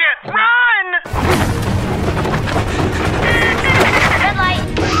 Oh shit, run! Red light.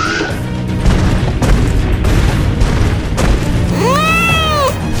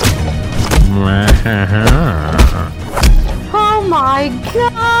 Oh my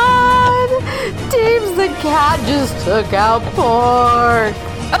God! Teebs the cat just took out pork.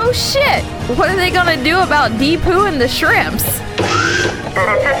 Oh shit! What are they gonna do about Deepu and the shrimps?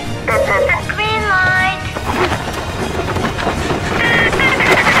 Green light.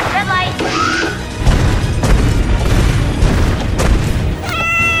 Red light.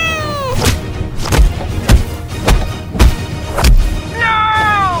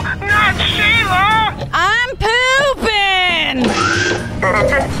 No! Not Sheila! I'm pooping!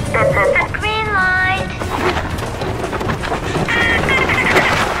 Green light.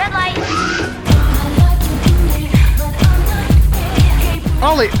 Red light.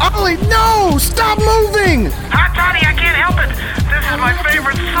 Ollie, no! Stop moving! Hot Toddy, I can't help it. This is my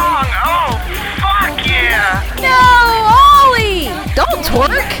favorite song. Oh, fuck yeah! No, Ollie! Don't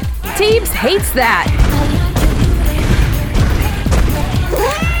twerk! Teebs hates that.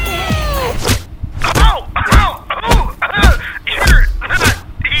 You're not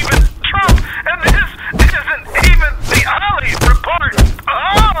even Trump, and this isn't even the Ollie report.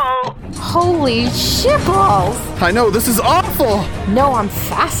 Oh! Holy shitballs! I know, this is awful! No, I'm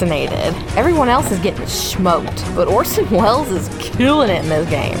fascinated. Everyone else is getting smoked, but Orson Welles is killing it in this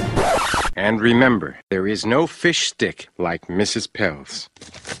game. And remember, there is no fish stick like Mrs. Pell's.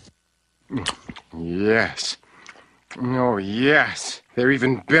 Yes. Oh, yes. They're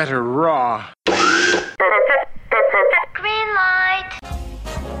even better raw. Green light.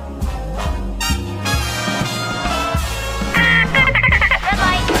 Red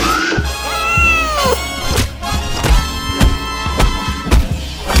light.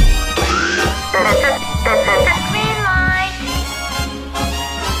 Green light.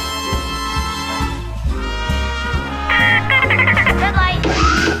 Red light.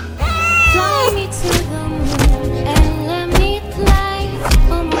 Fly me to the moon and let me play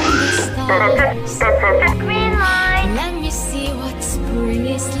among the stars. Green light. Let me see what spring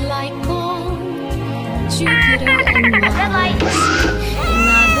is like on Jupiter and Mars. In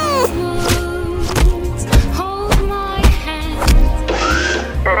other words, hold my hand.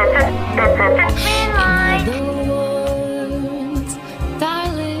 Green light. In other words,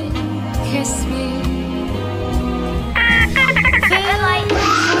 darling, kiss me. Red light.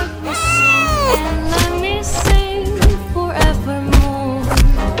 And let me sing forevermore.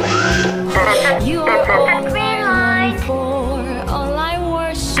 You are all Green I light. long for, all I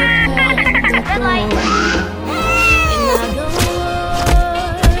worship and Red light. adore. In other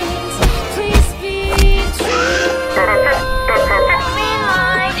words, please be true. Green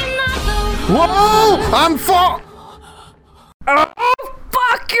light. In other Whoa! I'm fall. Oh,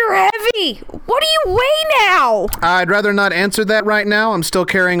 fuck, you're heavy! What do you weigh now? I'd rather not answer that right now. I'm still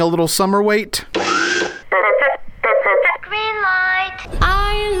carrying a little summer weight. Green light.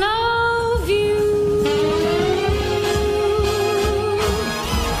 I love you.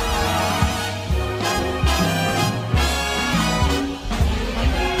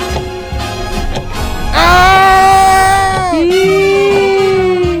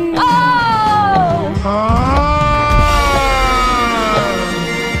 Oh!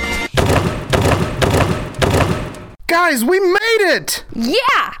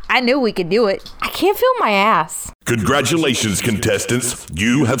 Yeah, I knew we could do it. I can't feel my ass. Congratulations, contestants.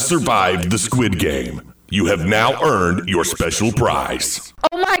 You have survived the Squid Game. You have now earned your special prize.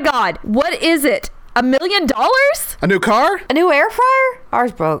 Oh my God, what is it? $1 million? A new car? A new air fryer?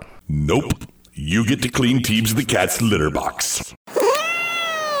 Ours broke. Nope. You get to clean Teebs the cat's litter box.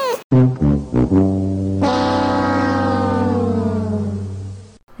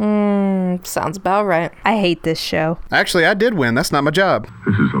 Sounds about right. I hate this show. Actually, I did win. That's not my job.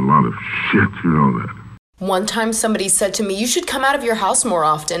 This is a lot of shit, you know that. One time somebody said to me, "You should come out of your house more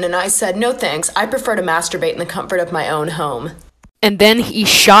often," and I said, "No thanks, I prefer to masturbate in the comfort of my own home." And then he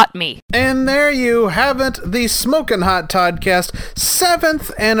shot me. And there you have it, the Smokin Hot Toddcast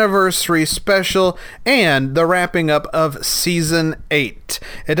 7th anniversary special and the wrapping up of Season 8.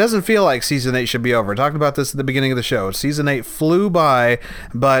 It doesn't feel like Season 8 should be over. I talked about this at the beginning of the show. Season 8 flew by,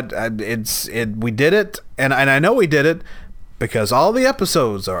 but we did it, and I know we did it because all the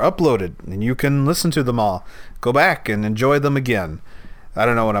episodes are uploaded, and you can listen to them all. Go back and enjoy them again. I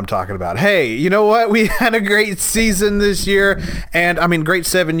don't know what I'm talking about. Hey, you know what? We had a great season this year, and I mean, great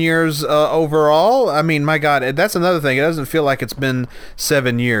 7 years overall. I mean, my God, that's another thing. It doesn't feel like it's been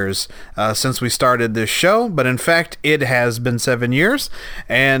 7 years since we started this show, but in fact, it has been 7 years,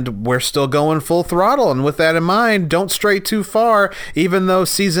 and we're still going full throttle. And with that in mind, don't stray too far. Even though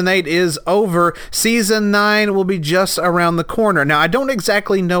Season 8 is over, Season 9 will be just around the corner. Now, I don't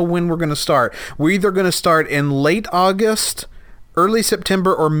exactly know when we're going to start. We're either going to start in late August, early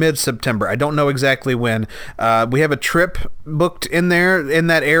September, or mid-September. I don't know exactly when. We have a trip booked in there, in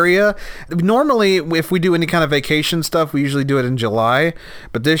that area. Normally, if we do any kind of vacation stuff, we usually do it in July.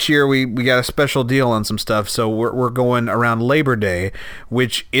 But this year, we got a special deal on some stuff, so we're going around Labor Day,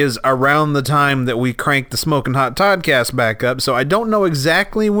 which is around the time that we crank the Smokin Hot Toddcast back up. So I don't know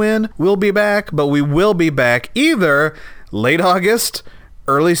exactly when we'll be back, but we will be back either late August,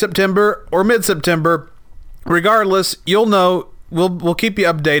 early September, or mid-September. Regardless, you'll know. We'll keep you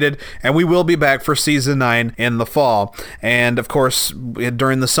updated, and we will be back for Season 9 in the fall. And, of course,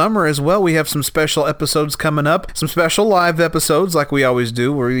 during the summer as well, we have some special episodes coming up, some special live episodes like we always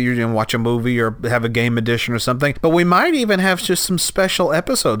do, where you can watch a movie or have a game edition or something. But we might even have just some special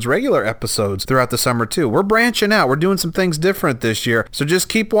episodes, regular episodes, throughout the summer, too. We're branching out. We're doing some things different this year. So just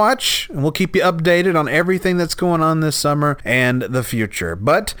keep watch, and we'll keep you updated on everything that's going on this summer and the future.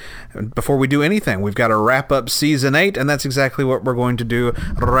 But before we do anything, we've got to wrap up Season 8, and that's exactly what we're going to do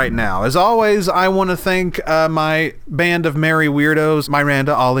right now. As always, I want to thank my band of merry weirdos,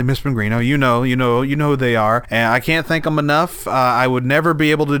 Miranda, Ollie, Miss Pingrino. You know who they are, and I can't thank them enough. I would never be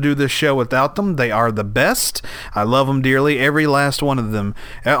able to do this show without them. They are the best. I love them dearly, every last one of them.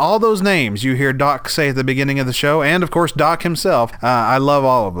 All those names you hear Doc say at the beginning of the show, and of course Doc himself. I love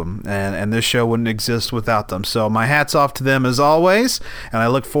all of them, and this show wouldn't exist without them. So my hat's off to them as always, and I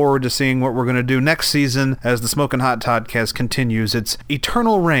look forward to seeing what we're going to do next season as the Smokin Hot Toddcast continues its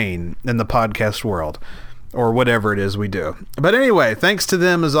eternal reign in the podcast world, or whatever it is we do. But anyway, thanks to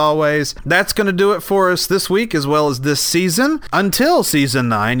them as always. That's going to do it for us this week as well as this season. Until Season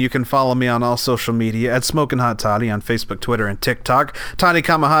 9, you can follow me on all social media at Smokin Hot Toddy on Facebook, Twitter, and TikTok. Toddy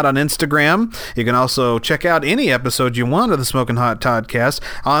Hot on Instagram. You can also check out any episode you want of the Smokin Hot Toddcast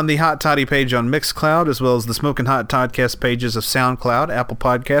on the Hot Toddy page on Mixcloud, as well as the Smokin Hot Toddcast pages of SoundCloud, Apple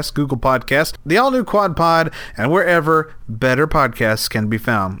Podcasts, Google Podcasts, the all-new Quad Pod, and wherever better podcasts can be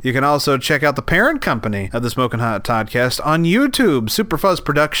found. You can also check out the parent company of the Smokin Hot Toddcast on YouTube, Superfuzz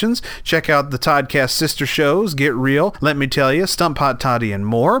Productions. Check out the Toddcast sister shows, Get Real, Let Me Tell You, Stump Hot Toddy, and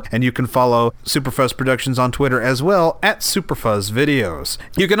more. And you can follow Superfuzz Productions on Twitter as well at Superfuzz Videos.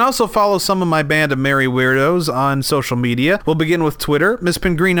 You can also follow some of my band of merry weirdos on social media. We'll begin with Twitter, Miss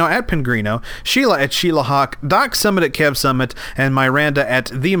Pingrino at Pingrino, Sheila at Sheila Hawk, Doc Summit at Kev Summit, and Miranda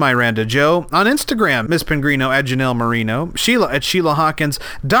at The Miranda Joe. On Instagram, Miss Pingrino at Janelle Marino, Sheila at Sheila Hawkins,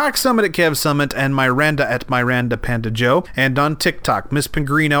 Doc Summit at Kev Summit, and Miranda at Miranda Panda Joe. And on TikTok, Miss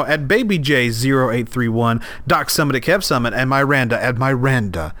Pingrino at BabyJ0831, Doc Summit at Kev Summit, and Miranda at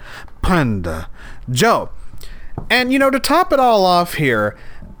Miranda Panda Joe. And, you know, to top it all off here,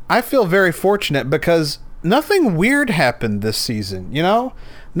 I feel very fortunate because nothing weird happened this season, you know?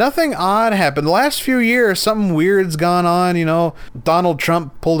 Nothing odd happened. The last few years, something weird's gone on, you know. Donald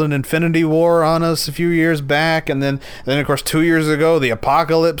Trump pulled an infinity war on us a few years back, and then of course 2 years ago, the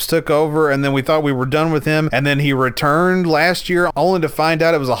apocalypse took over, and then we thought we were done with him, and then he returned last year, only to find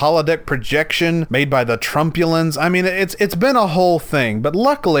out it was a holodeck projection made by the Trumpulans. I mean, it's been a whole thing, but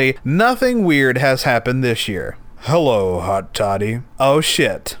luckily, nothing weird has happened this year. Hello, Hot Toddy. Oh,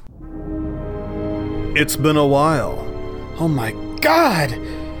 shit. It's been a while. Oh my God!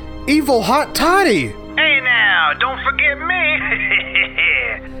 Evil Hot Toddy! Hey now, now. Don't forget me.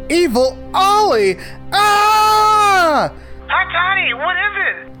 Evil Ollie! Ah! Hot Toddy, what is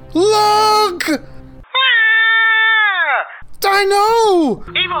it? Look! I know!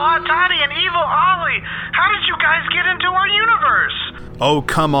 Evil Hot Toddy and Evil Ollie, how did you guys get into our universe? Oh,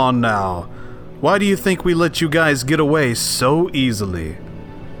 come on now. Why do you think we let you guys get away so easily?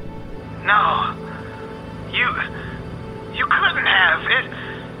 No. You couldn't have.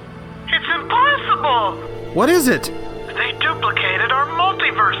 It's impossible. What is it? They duplicated our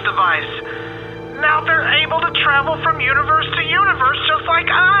multiverse device. Now they're able to travel from universe to universe just like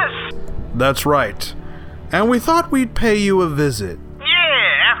us. That's right. And we thought we'd pay you a visit.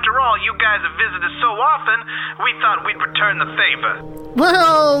 Yeah, after all, you guys have visited so often, we thought we'd return the favor.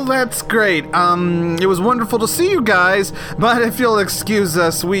 Well, that's great. It was wonderful to see you guys, but if you'll excuse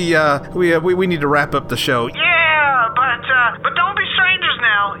us, we need to wrap up the show. Yeah, but don't be strangers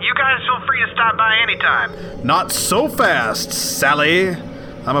now. You guys feel free to stop by anytime. Not so fast, Sally.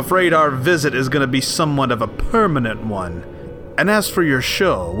 I'm afraid our visit is going to be somewhat of a permanent one. And as for your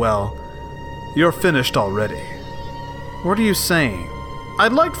show, well, you're finished already. What are you saying?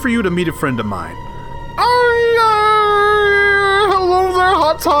 I'd like for you to meet a friend of mine. Hello there,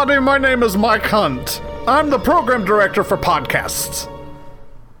 Hot Toddy. My name is Mike Hunt. I'm the program director for podcasts.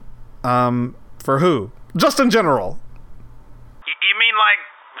 For who? Just in general. You mean like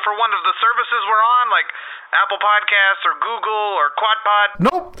for one of the services we're on, like Apple Podcasts or Google or QuadPod?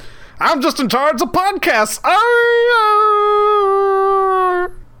 Nope. I'm just in charge of podcasts.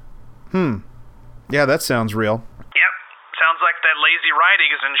 Yeah, that sounds real. Yep. Sounds like that lazy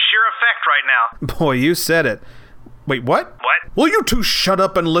writing is in sheer effect right now. Boy, you said it. Wait, what? What? Will you two shut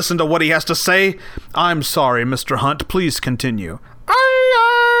up and listen to what he has to say? I'm sorry, Mr. Hunt. Please continue.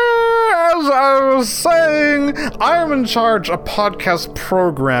 As I was saying, I'm in charge of podcast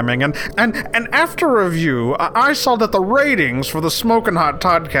programming, and after review, I saw that the ratings for the Smokin Hot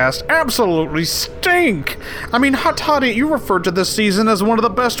Toddcast absolutely stink. I mean, Hot Toddy, you referred to this season as one of the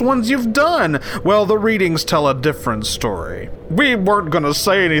best ones you've done. Well, the readings tell a different story. We weren't gonna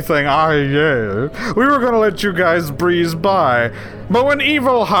say anything, we were gonna let you guys breeze by. But when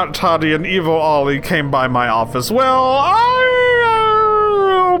Evil Hot Toddy and Evil Ollie came by my office, well,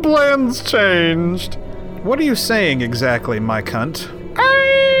 plans changed. What are you saying exactly, Mike Hunt?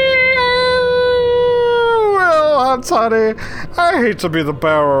 Well, Hot Toddy, I hate to be the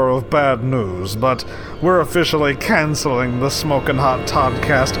bearer of bad news, but we're officially canceling the Smokin Hot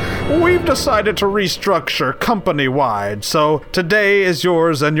Toddcast. We've decided to restructure company-wide, so today is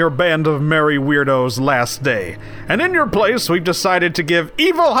yours and your band of merry weirdos' last day. And in your place, we've decided to give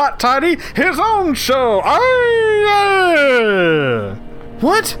Evil Hot Toddy his own show.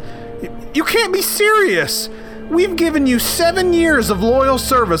 What? You can't be serious! We've given you 7 years of loyal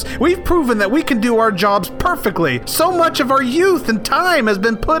service. We've proven that we can do our jobs perfectly. So much of our youth and time has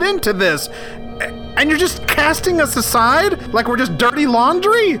been put into this. And you're just casting us aside? Like we're just dirty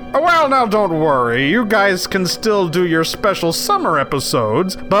laundry? Well, now don't worry. You guys can still do your special summer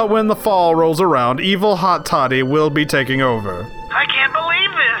episodes, but when the fall rolls around, Evil Hot Toddy will be taking over. I can't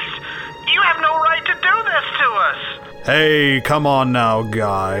believe this! You have no right to do this to us! Hey, come on now,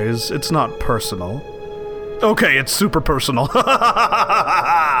 guys. It's not personal. Okay, it's super personal.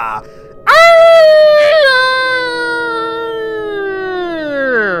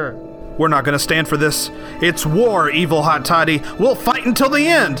 We're not gonna stand for this. It's war, Evil Hot Toddy. We'll fight until the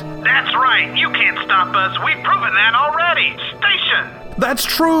end. That's right. You can't stop us. We've proven that already. Station! That's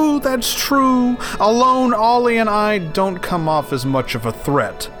true. Alone, Ollie and I don't come off as much of a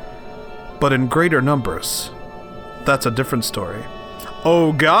threat. But in greater numbers, that's a different story.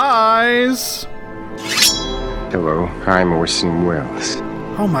 Oh, guys! Hello, I'm Orson Welles.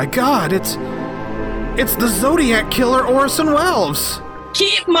 Oh my God, it's the Zodiac killer Orson Welles.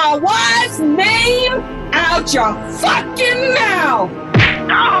 Keep my wife's name out your fucking mouth!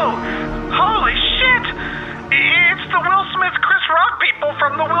 Oh, holy shit! It's the Will Smith Chris Rock people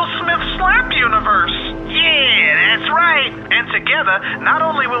from the Will Smith Slap universe. Yeah, that's right. And together, not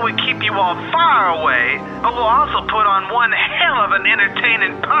only will we keep you all far away, but we'll also put on one hell of an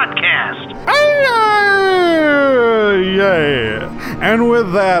entertaining podcast. Yeah. And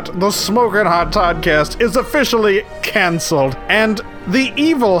with that, the Smokin Hot Toddcast is officially canceled, and the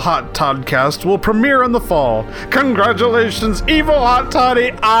Evil Hot Toddcast will premiere in the fall. Congratulations, Evil Hot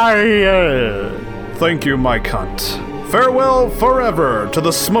Toddy. Thank you, Mike Hunt. Farewell forever to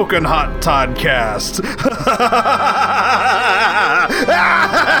the Smokin Hot Toddcast.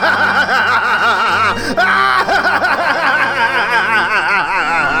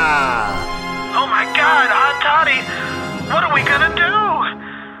 Oh my God, Hot Toddy, what are we gonna do?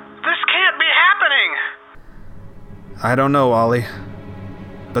 This can't be happening. I don't know, Ollie.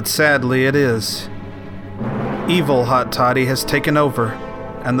 But sadly it is. Evil Hot Toddy has taken over,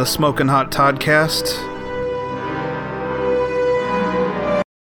 and the Smokin Hot Toddcast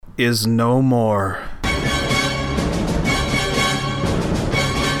is no more.